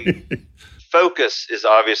 I mean, focus is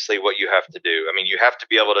obviously what you have to do. I mean, you have to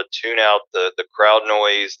be able to tune out the crowd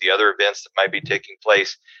noise, the other events that might be taking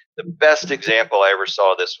place. The best example I ever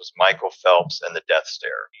saw of this was Michael Phelps and the death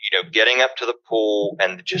stare. You know, getting up to the pool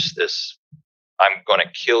and just this, I'm going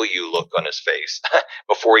to kill you look on his face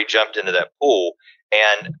before he jumped into that pool.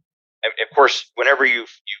 And of course, whenever you've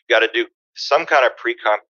got to do some kind of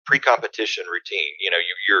pre-competition routine, you know,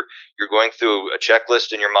 you're going through a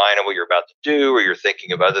checklist in your mind of what you're about to do, or you're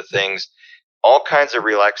thinking of other things. All kinds of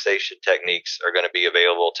relaxation techniques are going to be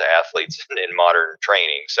available to athletes in modern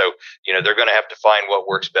training. So, you know, they're going to have to find what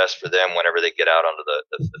works best for them whenever they get out onto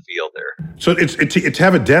the field there. So it's to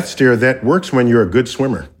have a death stare that works when you're a good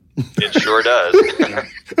swimmer. It sure does.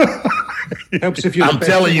 Helps if you're I'm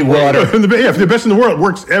telling you, Water. If you're the best in the world, it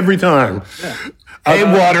works every time. Yeah. Hey,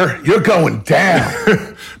 Water, you're going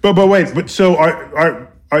down. But wait, so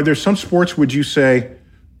are there some sports, would you say,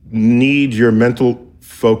 need your mental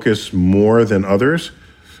focus more than others?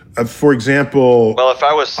 For example... Well, if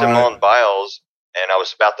I was Simone Biles and I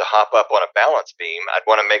was about to hop up on a balance beam, I'd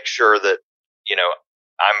want to make sure that,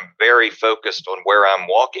 I'm very focused on where I'm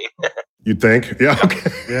walking. You'd think? Yeah.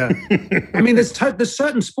 Okay. Yeah. I mean, there's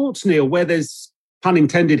certain sports, Neil, where there's, pun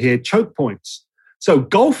intended here, choke points. So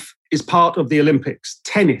golf is part of the Olympics.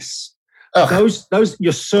 Tennis. Those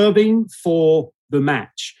you're serving for the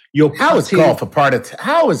match. How is golf a part of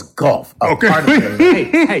part of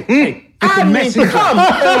the Hey. I mean, come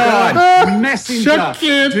on. Messenger.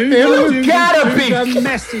 You gotta be.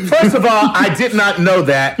 First of all, I did not know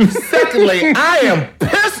that. Secondly, I am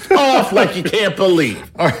pissed off like you can't believe.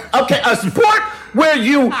 Okay, a sport where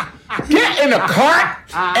you get in a cart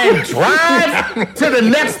and drive to the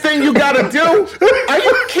next thing you gotta do? Are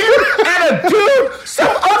you kidding? And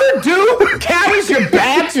some other dude carries your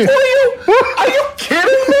bags for you? Are you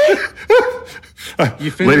kidding me?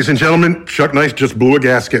 Ladies and gentlemen, Chuck Nice just blew a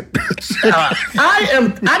gasket.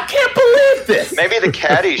 I can't believe this. Maybe the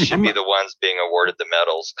caddies should be the ones being awarded the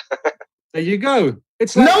medals. There you go.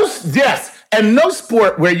 It's no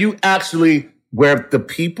sport where where the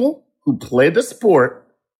people who play the sport,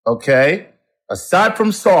 okay, aside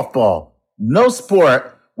from softball, no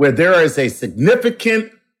sport where there is a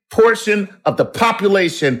significant portion of the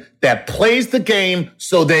population that plays the game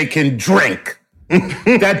so they can drink.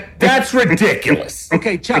 That's ridiculous.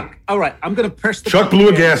 Okay, Chuck. All right, I'm going to press the Chuck blew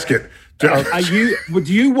a gasket. Would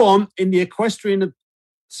you want in the equestrian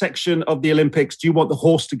section of the Olympics? Do you want the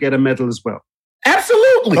horse to get a medal as well?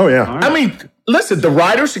 Absolutely. Oh yeah. Right. I mean, listen, the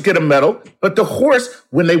rider should get a medal, but the horse,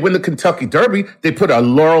 when they win the Kentucky Derby, they put a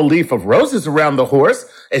laurel leaf of roses around the horse.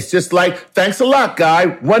 It's just like, thanks a lot, guy.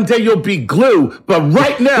 One day you'll be glue, but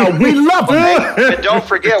right now we love him. And don't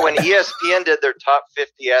forget, when ESPN did their top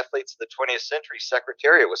 50 athletes of the 20th century,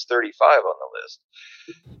 Secretariat was 35 on the list.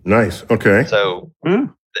 Nice. Okay. So,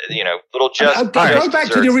 little just. Go back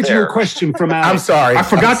to the original question from Alex. I'm sorry. I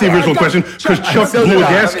forgot the original question because Chuck blew a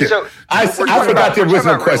gasket. I forgot the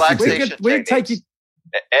original question. We take you.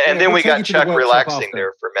 And then we got Chuck relaxing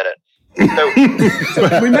there for a minute.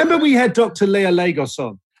 So remember we had Dr. Leah Lagos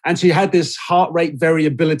on, and she had this heart rate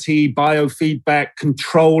variability, biofeedback,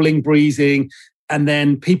 controlling breathing, and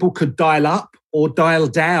then people could dial up or dial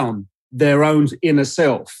down their own inner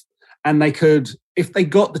self. And they could, if they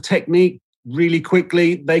got the technique really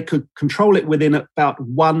quickly, they could control it within about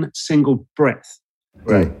one single breath.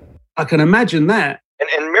 Right. I can imagine that.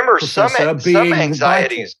 And remember, some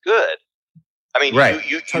anxiety is good. I mean, right.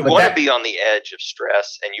 you want to be on the edge of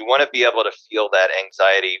stress, and you want to be able to feel that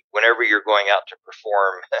anxiety whenever you're going out to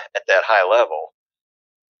perform at that high level.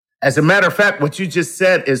 As a matter of fact, what you just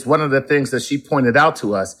said is one of the things that she pointed out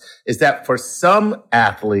to us, is that for some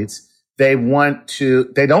athletes, they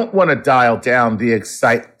don't want to dial down the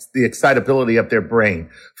excitability of their brain.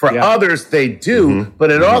 For others, they do,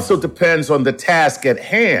 but it also depends on the task at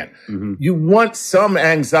hand. Mm-hmm. You want some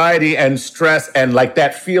anxiety and stress and like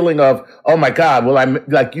that feeling of, oh my God, well, I'm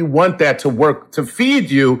like, you want that to work, to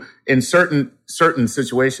feed you in certain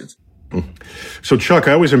situations. So Chuck,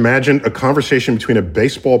 I always imagine a conversation between a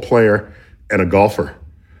baseball player and a golfer,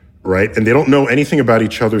 right? And they don't know anything about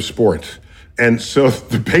each other's sports. And so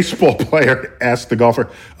the baseball player asked the golfer,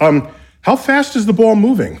 how fast is the ball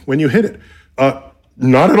moving when you hit it?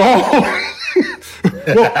 Not at all.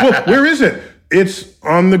 well, where is it? It's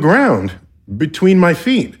on the ground between my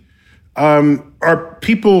feet. Are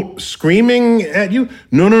people screaming at you?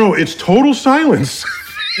 No. It's total silence.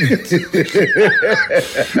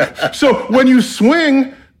 So when you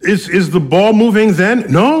swing, is the ball moving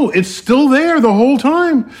then? No, it's still there the whole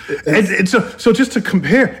time. So just to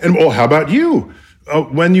compare, and how about you?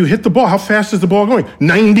 When you hit the ball, how fast is the ball going?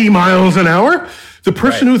 90 miles an hour? The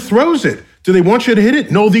person who throws it, do they want you to hit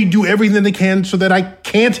it? No, they do everything they can so that I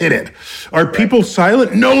can't hit it. Are people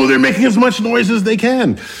silent? No, they're making as much noise as they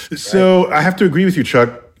can. So I have to agree with you,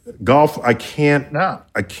 Chuck. Golf, I can't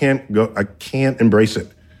embrace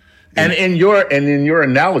it. And in your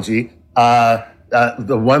analogy,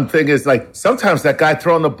 the one thing is like sometimes that guy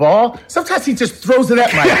throwing the ball, sometimes he just throws it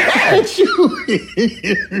at my head.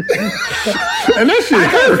 And that shit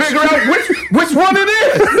I gotta figure out which one it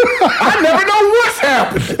is. I never know what's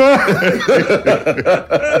happened.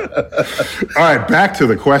 All right, back to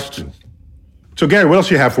the question. So Gary, what else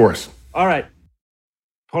do you have for us? All right.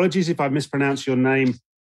 Apologies if I mispronounce your name.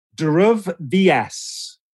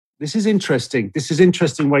 deGrasse. This is interesting. This is an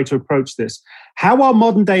interesting way to approach this. How are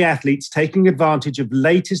modern-day athletes taking advantage of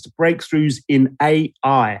latest breakthroughs in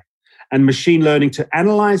AI and machine learning to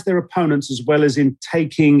analyze their opponents as well as in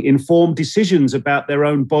taking informed decisions about their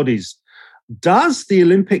own bodies? does the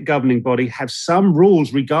Olympic governing body have some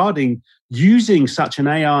rules regarding using such an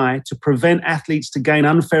AI to prevent athletes to gain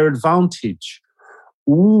unfair advantage?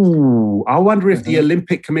 Ooh, I wonder if the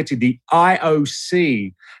Olympic Committee, the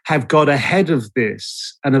IOC, have got ahead of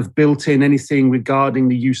this and have built in anything regarding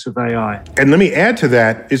the use of AI. And let me add to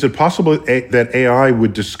that, is it possible that AI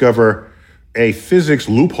would discover a physics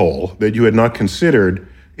loophole that you had not considered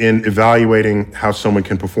in evaluating how someone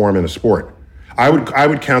can perform in a sport? I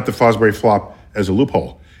would count the Fosbury flop as a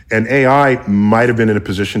loophole. And AI might have been in a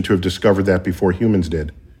position to have discovered that before humans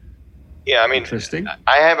did. Yeah, I mean, Interesting.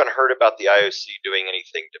 I haven't heard about the IOC doing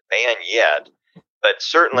anything to ban yet, but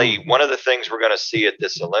certainly one of the things we're going to see at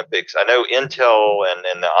this Olympics, I know Intel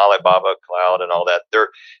and the Alibaba cloud and all that,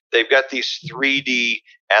 they've got these 3D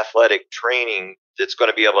athletic training that's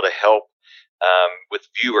going to be able to help with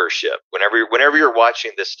viewership. Whenever you're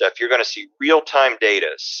watching this stuff, you're going to see real-time data,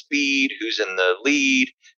 speed, who's in the lead,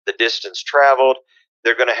 the distance traveled.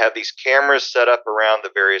 They're going to have these cameras set up around the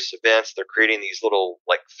various events. They're creating these little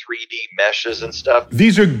like 3D meshes and stuff.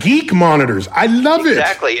 These are geek monitors. I love it.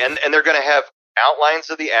 Exactly. And they're going to have outlines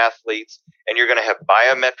of the athletes, and you're going to have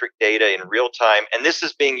biometric data in real time. And this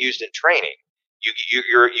is being used in training.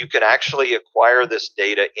 You can actually acquire this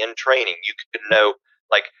data in training. You can know,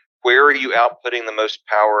 like, where are you outputting the most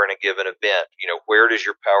power in a given event? Where does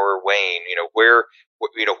your power wane? Where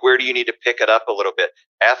do you need to pick it up a little bit?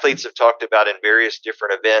 Athletes have talked about in various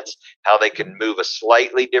different events how they can move a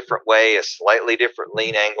slightly different way, a slightly different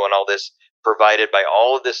lean angle, and all this provided by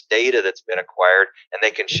all of this data that's been acquired, and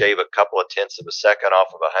they can shave a couple of tenths of a second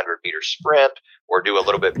off of a 100-meter sprint or do a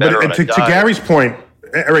little bit better on a dive. To Gary's point,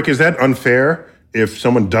 Eric, is that unfair if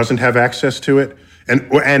someone doesn't have access to it?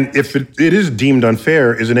 And if it is deemed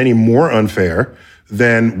unfair, is it any more unfair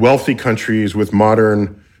than wealthy countries with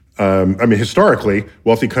modern historically,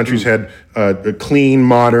 wealthy countries had clean,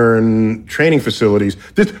 modern training facilities.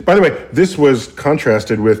 By the way, this was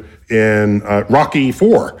contrasted with in Rocky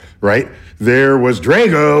IV, right? There was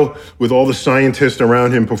Drago with all the scientists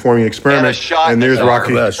around him performing experiments. And there's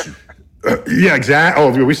Rocky. Yeah, exactly.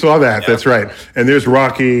 Oh, we saw that. Yeah. That's right. And there's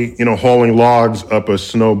Rocky, hauling logs up a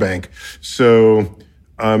snowbank. So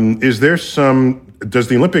does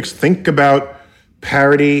the Olympics think about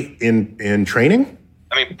parity in training?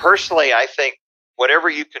 I mean, personally, I think whatever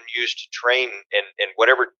you can use to train and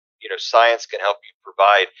whatever, science can help you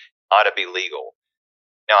provide ought to be legal.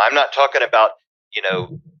 Now, I'm not talking about,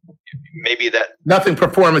 maybe that... Nothing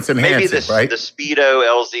performance enhancing, right? The Speedo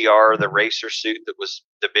LZR, the racer suit that was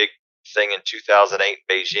the big thing in 2008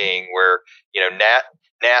 Beijing, where,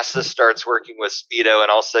 NASA starts working with Speedo,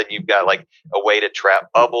 and all of a sudden you've got like a way to trap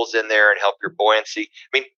bubbles in there and help your buoyancy.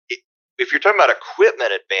 I mean, if you're talking about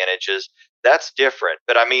equipment advantages, that's different.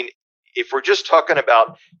 But I mean, if we're just talking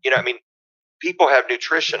about, people have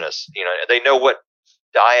nutritionists, they know what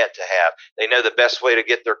diet to have. They know the best way to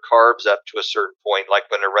get their carbs up to a certain point, like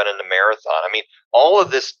when they're running a marathon. I mean, all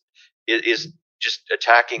of this is just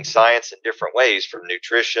attacking science in different ways, from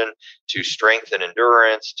nutrition to strength and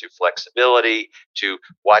endurance to flexibility to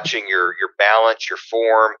watching your balance, your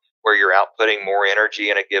form, where you're outputting more energy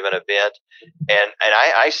in a given event. And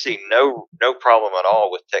I see no problem at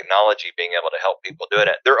all with technology being able to help people doing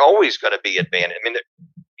it. They're always going to be advantage. I mean,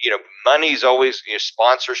 money's always,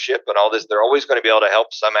 sponsorship and all this, they're always going to be able to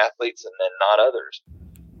help some athletes and then not others.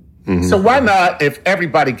 Mm-hmm. So why not, if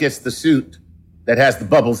everybody gets the suit that has the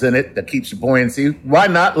bubbles in it that keeps your buoyancy, why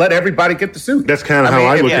not let everybody get the suit? That's kind of how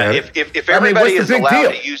I look at it. If everybody is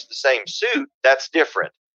allowed to use the same suit, that's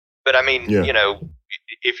different. But I mean,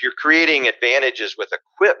 if you're creating advantages with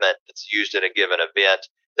equipment that's used at a given event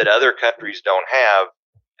that other countries don't have,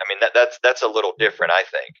 I mean, that's a little different, I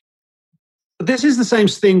think. This is the same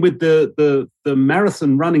thing with the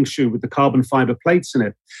marathon running shoe with the carbon fiber plates in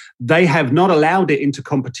it. They have not allowed it into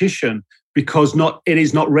competition because it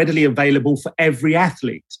is not readily available for every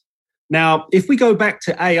athlete. Now, if we go back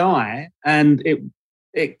to AI, and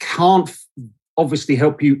it can't obviously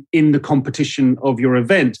help you in the competition of your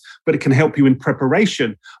event, but it can help you in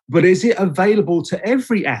preparation. But is it available to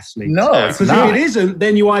every athlete? No, it's because not. if it isn't,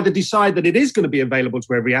 then you either decide that it is going to be available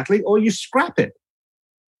to every athlete, or you scrap it.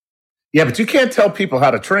 Yeah, but you can't tell people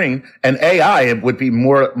how to train. And AI, it would be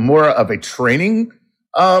more of a training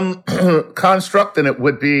construct than it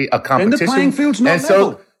would be a competition. And the playing field's not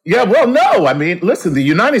level. Yeah, well, no. I mean, listen, the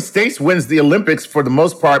United States wins the Olympics for the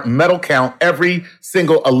most part, medal count every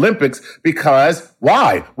single Olympics, because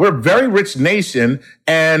why? We're a very rich nation,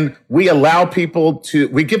 and we give people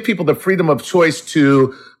the freedom of choice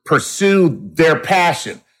to pursue their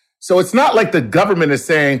passion. So it's not like the government is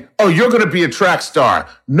saying, oh, you're going to be a track star.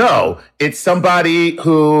 No, it's somebody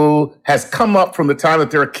who has come up from the time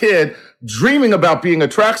that they're a kid dreaming about being a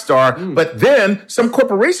track star. But then some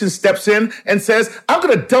corporation steps in and says, I'm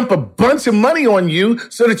going to dump a bunch of money on you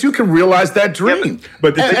so that you can realize that dream. Yeah,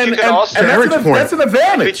 but to Eric's point, that's an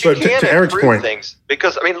advantage. But you can to Eric's improve point, things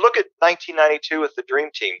because, I mean, look at 1992 with the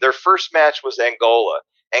Dream Team. Their first match was Angola.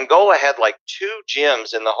 Angola had like 2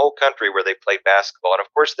 gyms in the whole country where they played basketball, and of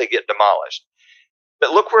course they get demolished.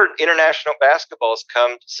 But look where international basketball has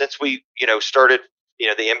come since we, started.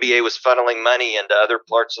 The NBA was funneling money into other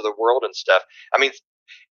parts of the world and stuff. I mean,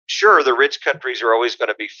 sure, the rich countries are always going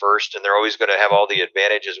to be first, and they're always going to have all the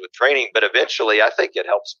advantages with training. But eventually, I think it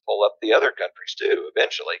helps pull up the other countries too.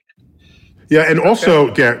 Eventually. Yeah, and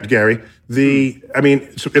also, Gary,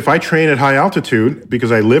 so if I train at high altitude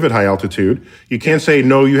because I live at high altitude, you can't say,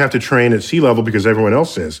 no, you have to train at sea level because everyone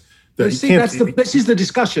else is. This is the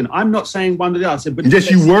discussion. I'm not saying one or the other. But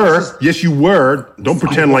yes, you were. Yes, you were. Don't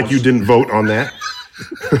pretend like you didn't vote on that.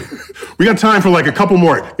 We got time for like a couple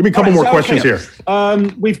more. Give me a couple more questions here.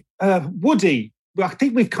 Woody, I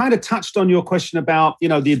think we've kind of touched on your question about,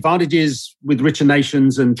 the advantages with richer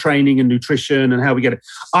nations and training and nutrition and how we get it.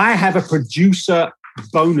 I have a producer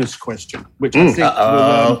bonus question, which I think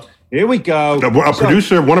here we go.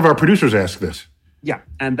 One of our producers asked this. Yeah,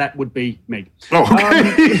 and that would be me. Oh, okay.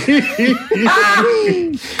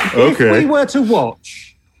 If we were to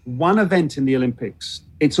watch one event in the Olympics,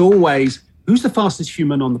 it's always, who's the fastest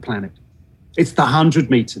human on the planet? It's the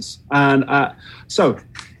 100 meters. And so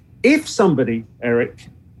if somebody, Eric,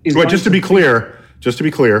 is just to be clear,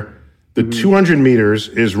 the 200 meters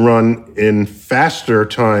is run in faster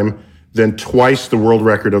time than twice the world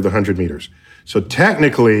record of the 100 meters. So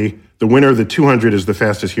technically, the winner of the 200 is the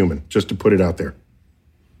fastest human, just to put it out there.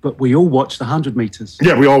 But we all watch the 100 meters.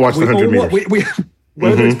 Yeah, we all watch the 100 meters.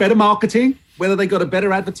 Whether it's better marketing, whether they got a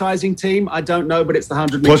better advertising team, I don't know, but it's the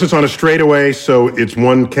 100 meters. Plus, it's on a straightaway, so it's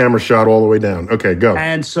one camera shot all the way down. Okay, go.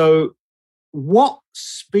 And so what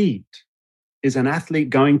speed is an athlete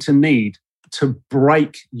going to need to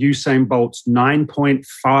break Usain Bolt's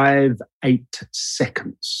 9.58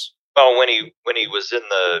 seconds? Well, when he was in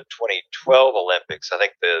the 2012 Olympics, I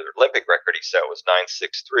think the Olympic record he set was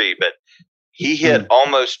 9.63, but he hit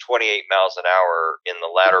almost 28 miles an hour in the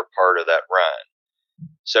latter part of that run.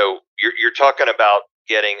 So you're talking about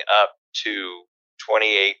getting up to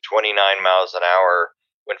 28, 29 miles an hour.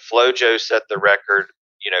 When FloJo set the record,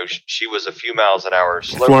 she was a few miles an hour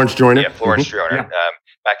slower. Florence Joyner. Yeah, Florence Joyner,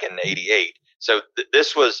 back in ’88. So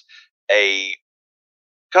this was a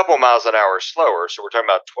couple miles an hour slower. So we're talking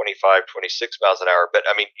about 25, 26 miles an hour. But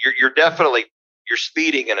I mean, you're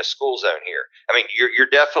speeding in a school zone here. I mean, you're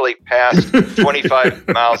definitely past 25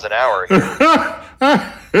 miles an hour here.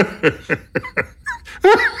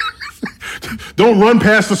 Don't run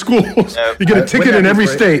past the schools. You get a ticket in every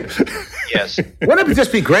state. Yes. Wouldn't it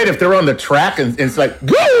just be great if they're on the track and it's like,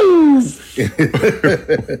 woo!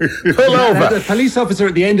 Pull over. The police officer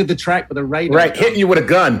at the end of the track with a radar. Right, hitting you with a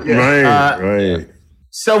gun. Yeah. Right.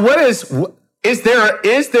 So is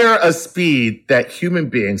there a speed that human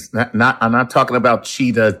beings, I'm not talking about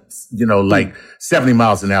cheetah, like 70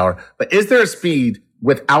 miles an hour, but is there a speed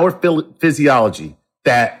with our physiology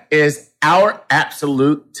that is our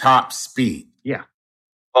absolute top speed? Yeah.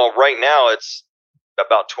 Well, right now it's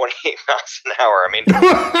about 28 miles an hour. I mean,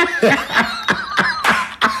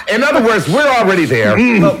 in other words, we're already there.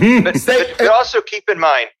 But also keep in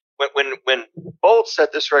mind when Bolt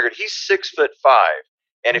set this record, he's 6'5",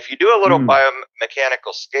 and if you do a little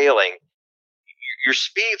biomechanical scaling, your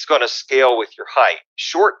speed's going to scale with your height.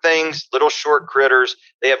 Short things, little short critters,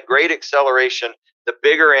 they have great acceleration. The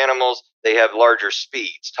bigger animals, they have larger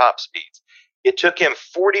speeds, top speeds. It took him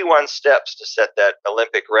 41 steps to set that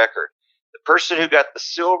Olympic record. The person who got the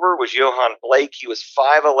silver was Johan Blake. He was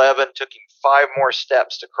 5'11", took him 5 more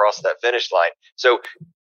steps to cross that finish line. So,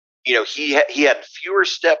 he had fewer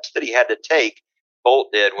steps that he had to take.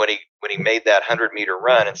 Bolt did when he made that 100-meter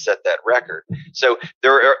run and set that record. So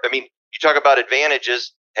you talk about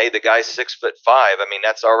advantages. Hey, the guy's 6'5". I mean,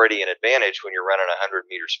 that's already an advantage when you're running a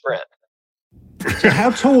 100-meter sprint. So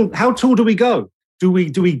how tall do we go? Do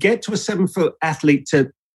we get to a 7-foot athlete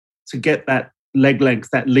to get that leg length,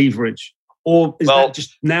 that leverage, or is that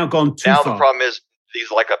just now gone too far? Now the problem is he's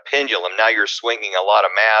like a pendulum. Now you're swinging a lot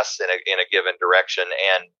of mass in a given direction,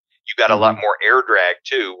 and you got a lot more air drag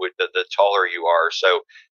too with the taller you are. So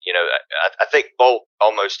I think Bolt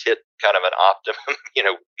almost hit kind of an optimum.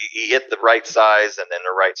 He hit the right size and then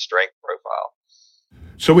the right strength profile.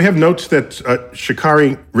 So we have notes that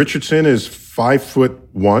Sha'Carri Richardson is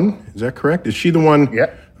 5'1". Is that correct? Is she the one?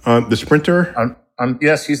 Yeah. The sprinter.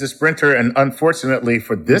 Yes, she's a sprinter, and unfortunately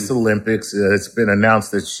for this Olympics, it's been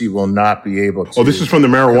announced that she will not be able to. Oh, this is from the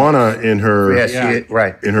marijuana in her,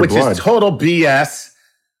 right, in her which blood. Is total BS.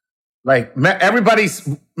 Like everybody's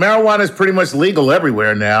marijuana is pretty much legal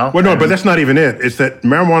everywhere now. Well, no, but that's not even it. It's that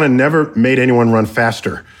marijuana never made anyone run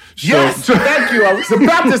faster. Thank you. I was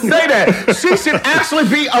about to say that. She should actually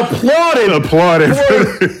be applauded.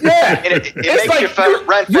 It makes like you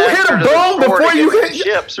run faster. You hit a ball before you hit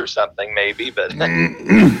chips or something, maybe, but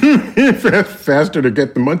faster to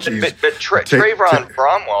get the munchies. But Trayvon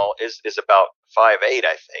Bromwell is about 5'8", I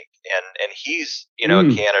think, and he's a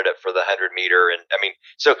candidate for the 100-meter. And I mean,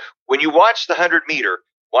 so when you watch the 100-meter,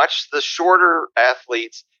 watch the shorter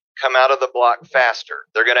athletes come out of the block faster.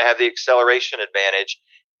 They're going to have the acceleration advantage.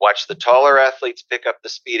 Watch the taller athletes pick up the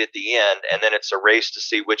speed at the end, and then it's a race to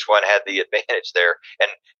see which one had the advantage there. And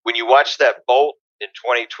when you watch that Bolt in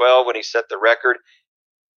 2012 when he set the record,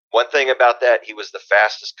 one thing about that, he was the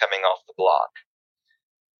fastest coming off the block.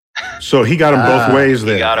 So he got him both ways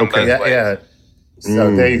there. He got him both ways. Yeah.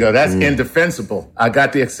 So there you go. That's indefensible. I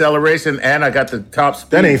got the acceleration and I got the top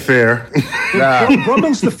speed. That ain't fair.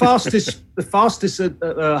 Bromwell's the fastest at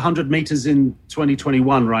 100 meters in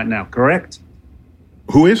 2021 right now, correct?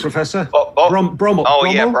 Who is? Professor? Bromwell. Oh,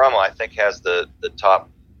 yeah, Bromwell, I think, has the top.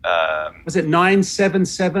 Was it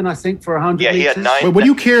 9.77, I think, for 100 meters? Yeah, he had 9. Wait, what do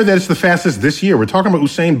you care that it's the fastest this year? We're talking about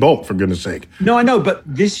Usain Bolt, for goodness sake. No, I know, but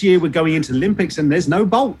this year we're going into the Olympics and there's no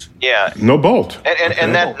Bolt. Yeah. No Bolt.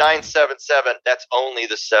 And that 9.77, that's only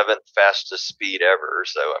the 7th fastest speed ever.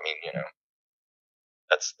 So, I mean,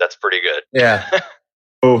 that's pretty good. Yeah.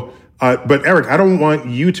 But Eric, I don't want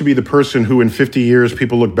you to be the person who in 50 years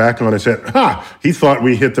people look back on and said, he thought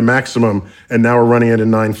we hit the maximum and now we're running it in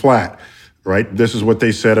 9 flat, right? This is what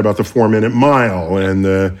they said about the 4-minute mile and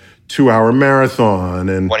the 2-hour marathon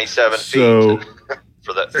and 27 feet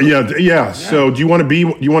for that. Yeah. So do you want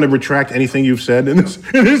to retract anything you've said in this?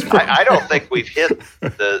 I don't think we've hit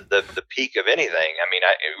the peak of anything. I mean,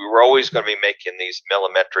 we're always going to be making these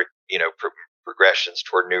millimetric, progressions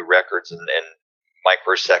toward new records and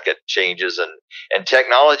microsecond changes, and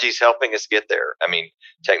technology is helping us get there. I mean,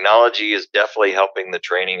 technology is definitely helping the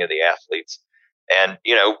training of the athletes, and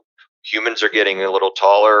humans are getting a little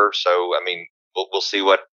taller. So, I mean, we'll see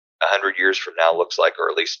what 100 years from now looks like,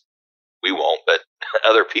 or at least we won't, but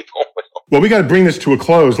other people will. Well, we got to bring this to a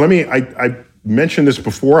close. I mentioned this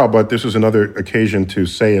before, but this is another occasion to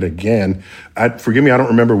say it again. Forgive me, I don't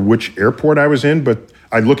remember which airport I was in, but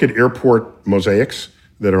I look at airport mosaics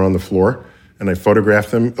that are on the floor, and I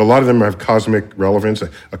photograph them. A lot of them have cosmic relevance,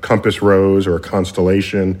 a compass rose or a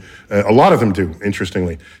constellation. A lot of them do,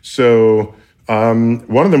 interestingly. So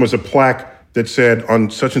one of them was a plaque that said,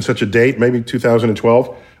 on such and such a date, maybe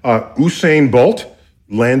 2012, Usain Bolt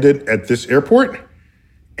landed at this airport.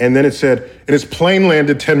 And then it said, and his plane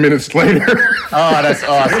landed 10 minutes later. Oh, that's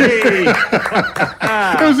awesome.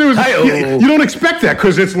 You don't expect that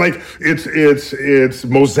because it's like, it's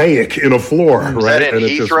mosaic in a floor, right? Was that in and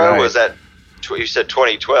Heathrow? Was that... You said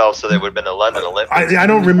 2012, so they would have been the London Olympics. I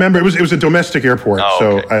don't remember. It was a domestic airport,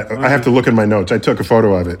 so I have to look in my notes. I took a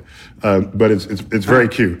photo of it, but it's very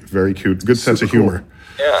cute, very cute. Good sense of humor.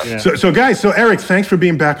 Yeah. So guys, Eric, thanks for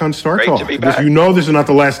being back on StarTalk. Great to be back. This is not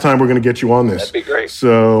the last time we're going to get you on this. That'd be great.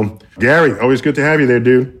 So Gary, always good to have you there,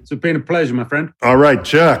 dude. It's been a pleasure, my friend. All right,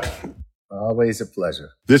 Chuck. Always a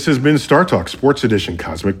pleasure. This has been StarTalk Sports Edition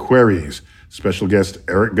Cosmic Queries. Special guest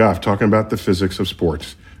Eric Goff talking about the physics of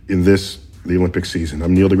sports in the Olympic season.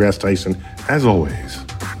 I'm Neil deGrasse Tyson. As always,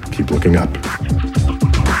 keep looking up.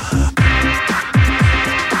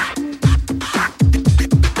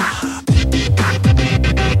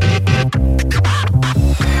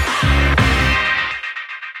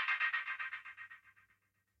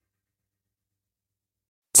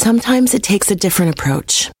 Sometimes it takes a different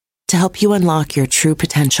approach to help you unlock your true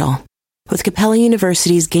potential. With Capella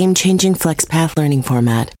University's game-changing FlexPath learning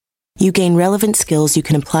format, you gain relevant skills you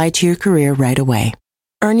can apply to your career right away.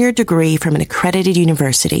 Earn your degree from an accredited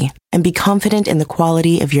university and be confident in the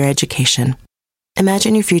quality of your education.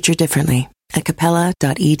 Imagine your future differently at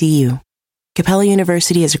capella.edu. Capella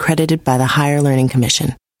University is accredited by the Higher Learning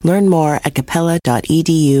Commission. Learn more at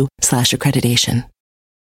capella.edu/accreditation.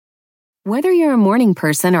 Whether you're a morning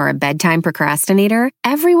person or a bedtime procrastinator,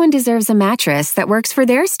 everyone deserves a mattress that works for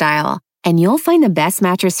their style. And you'll find the best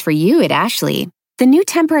mattress for you at Ashley. The new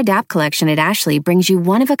Temper-Adapt collection at Ashley brings you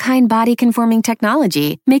one-of-a-kind body-conforming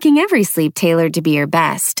technology, making every sleep tailored to be your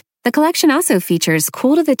best. The collection also features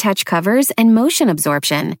cool-to-the-touch covers and motion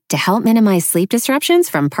absorption to help minimize sleep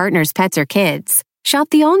disruptions from partners, pets, or kids. Shop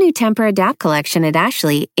the all-new Temper-Adapt collection at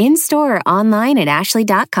Ashley, in-store or online at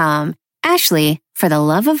ashley.com. Ashley, for the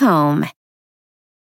love of home.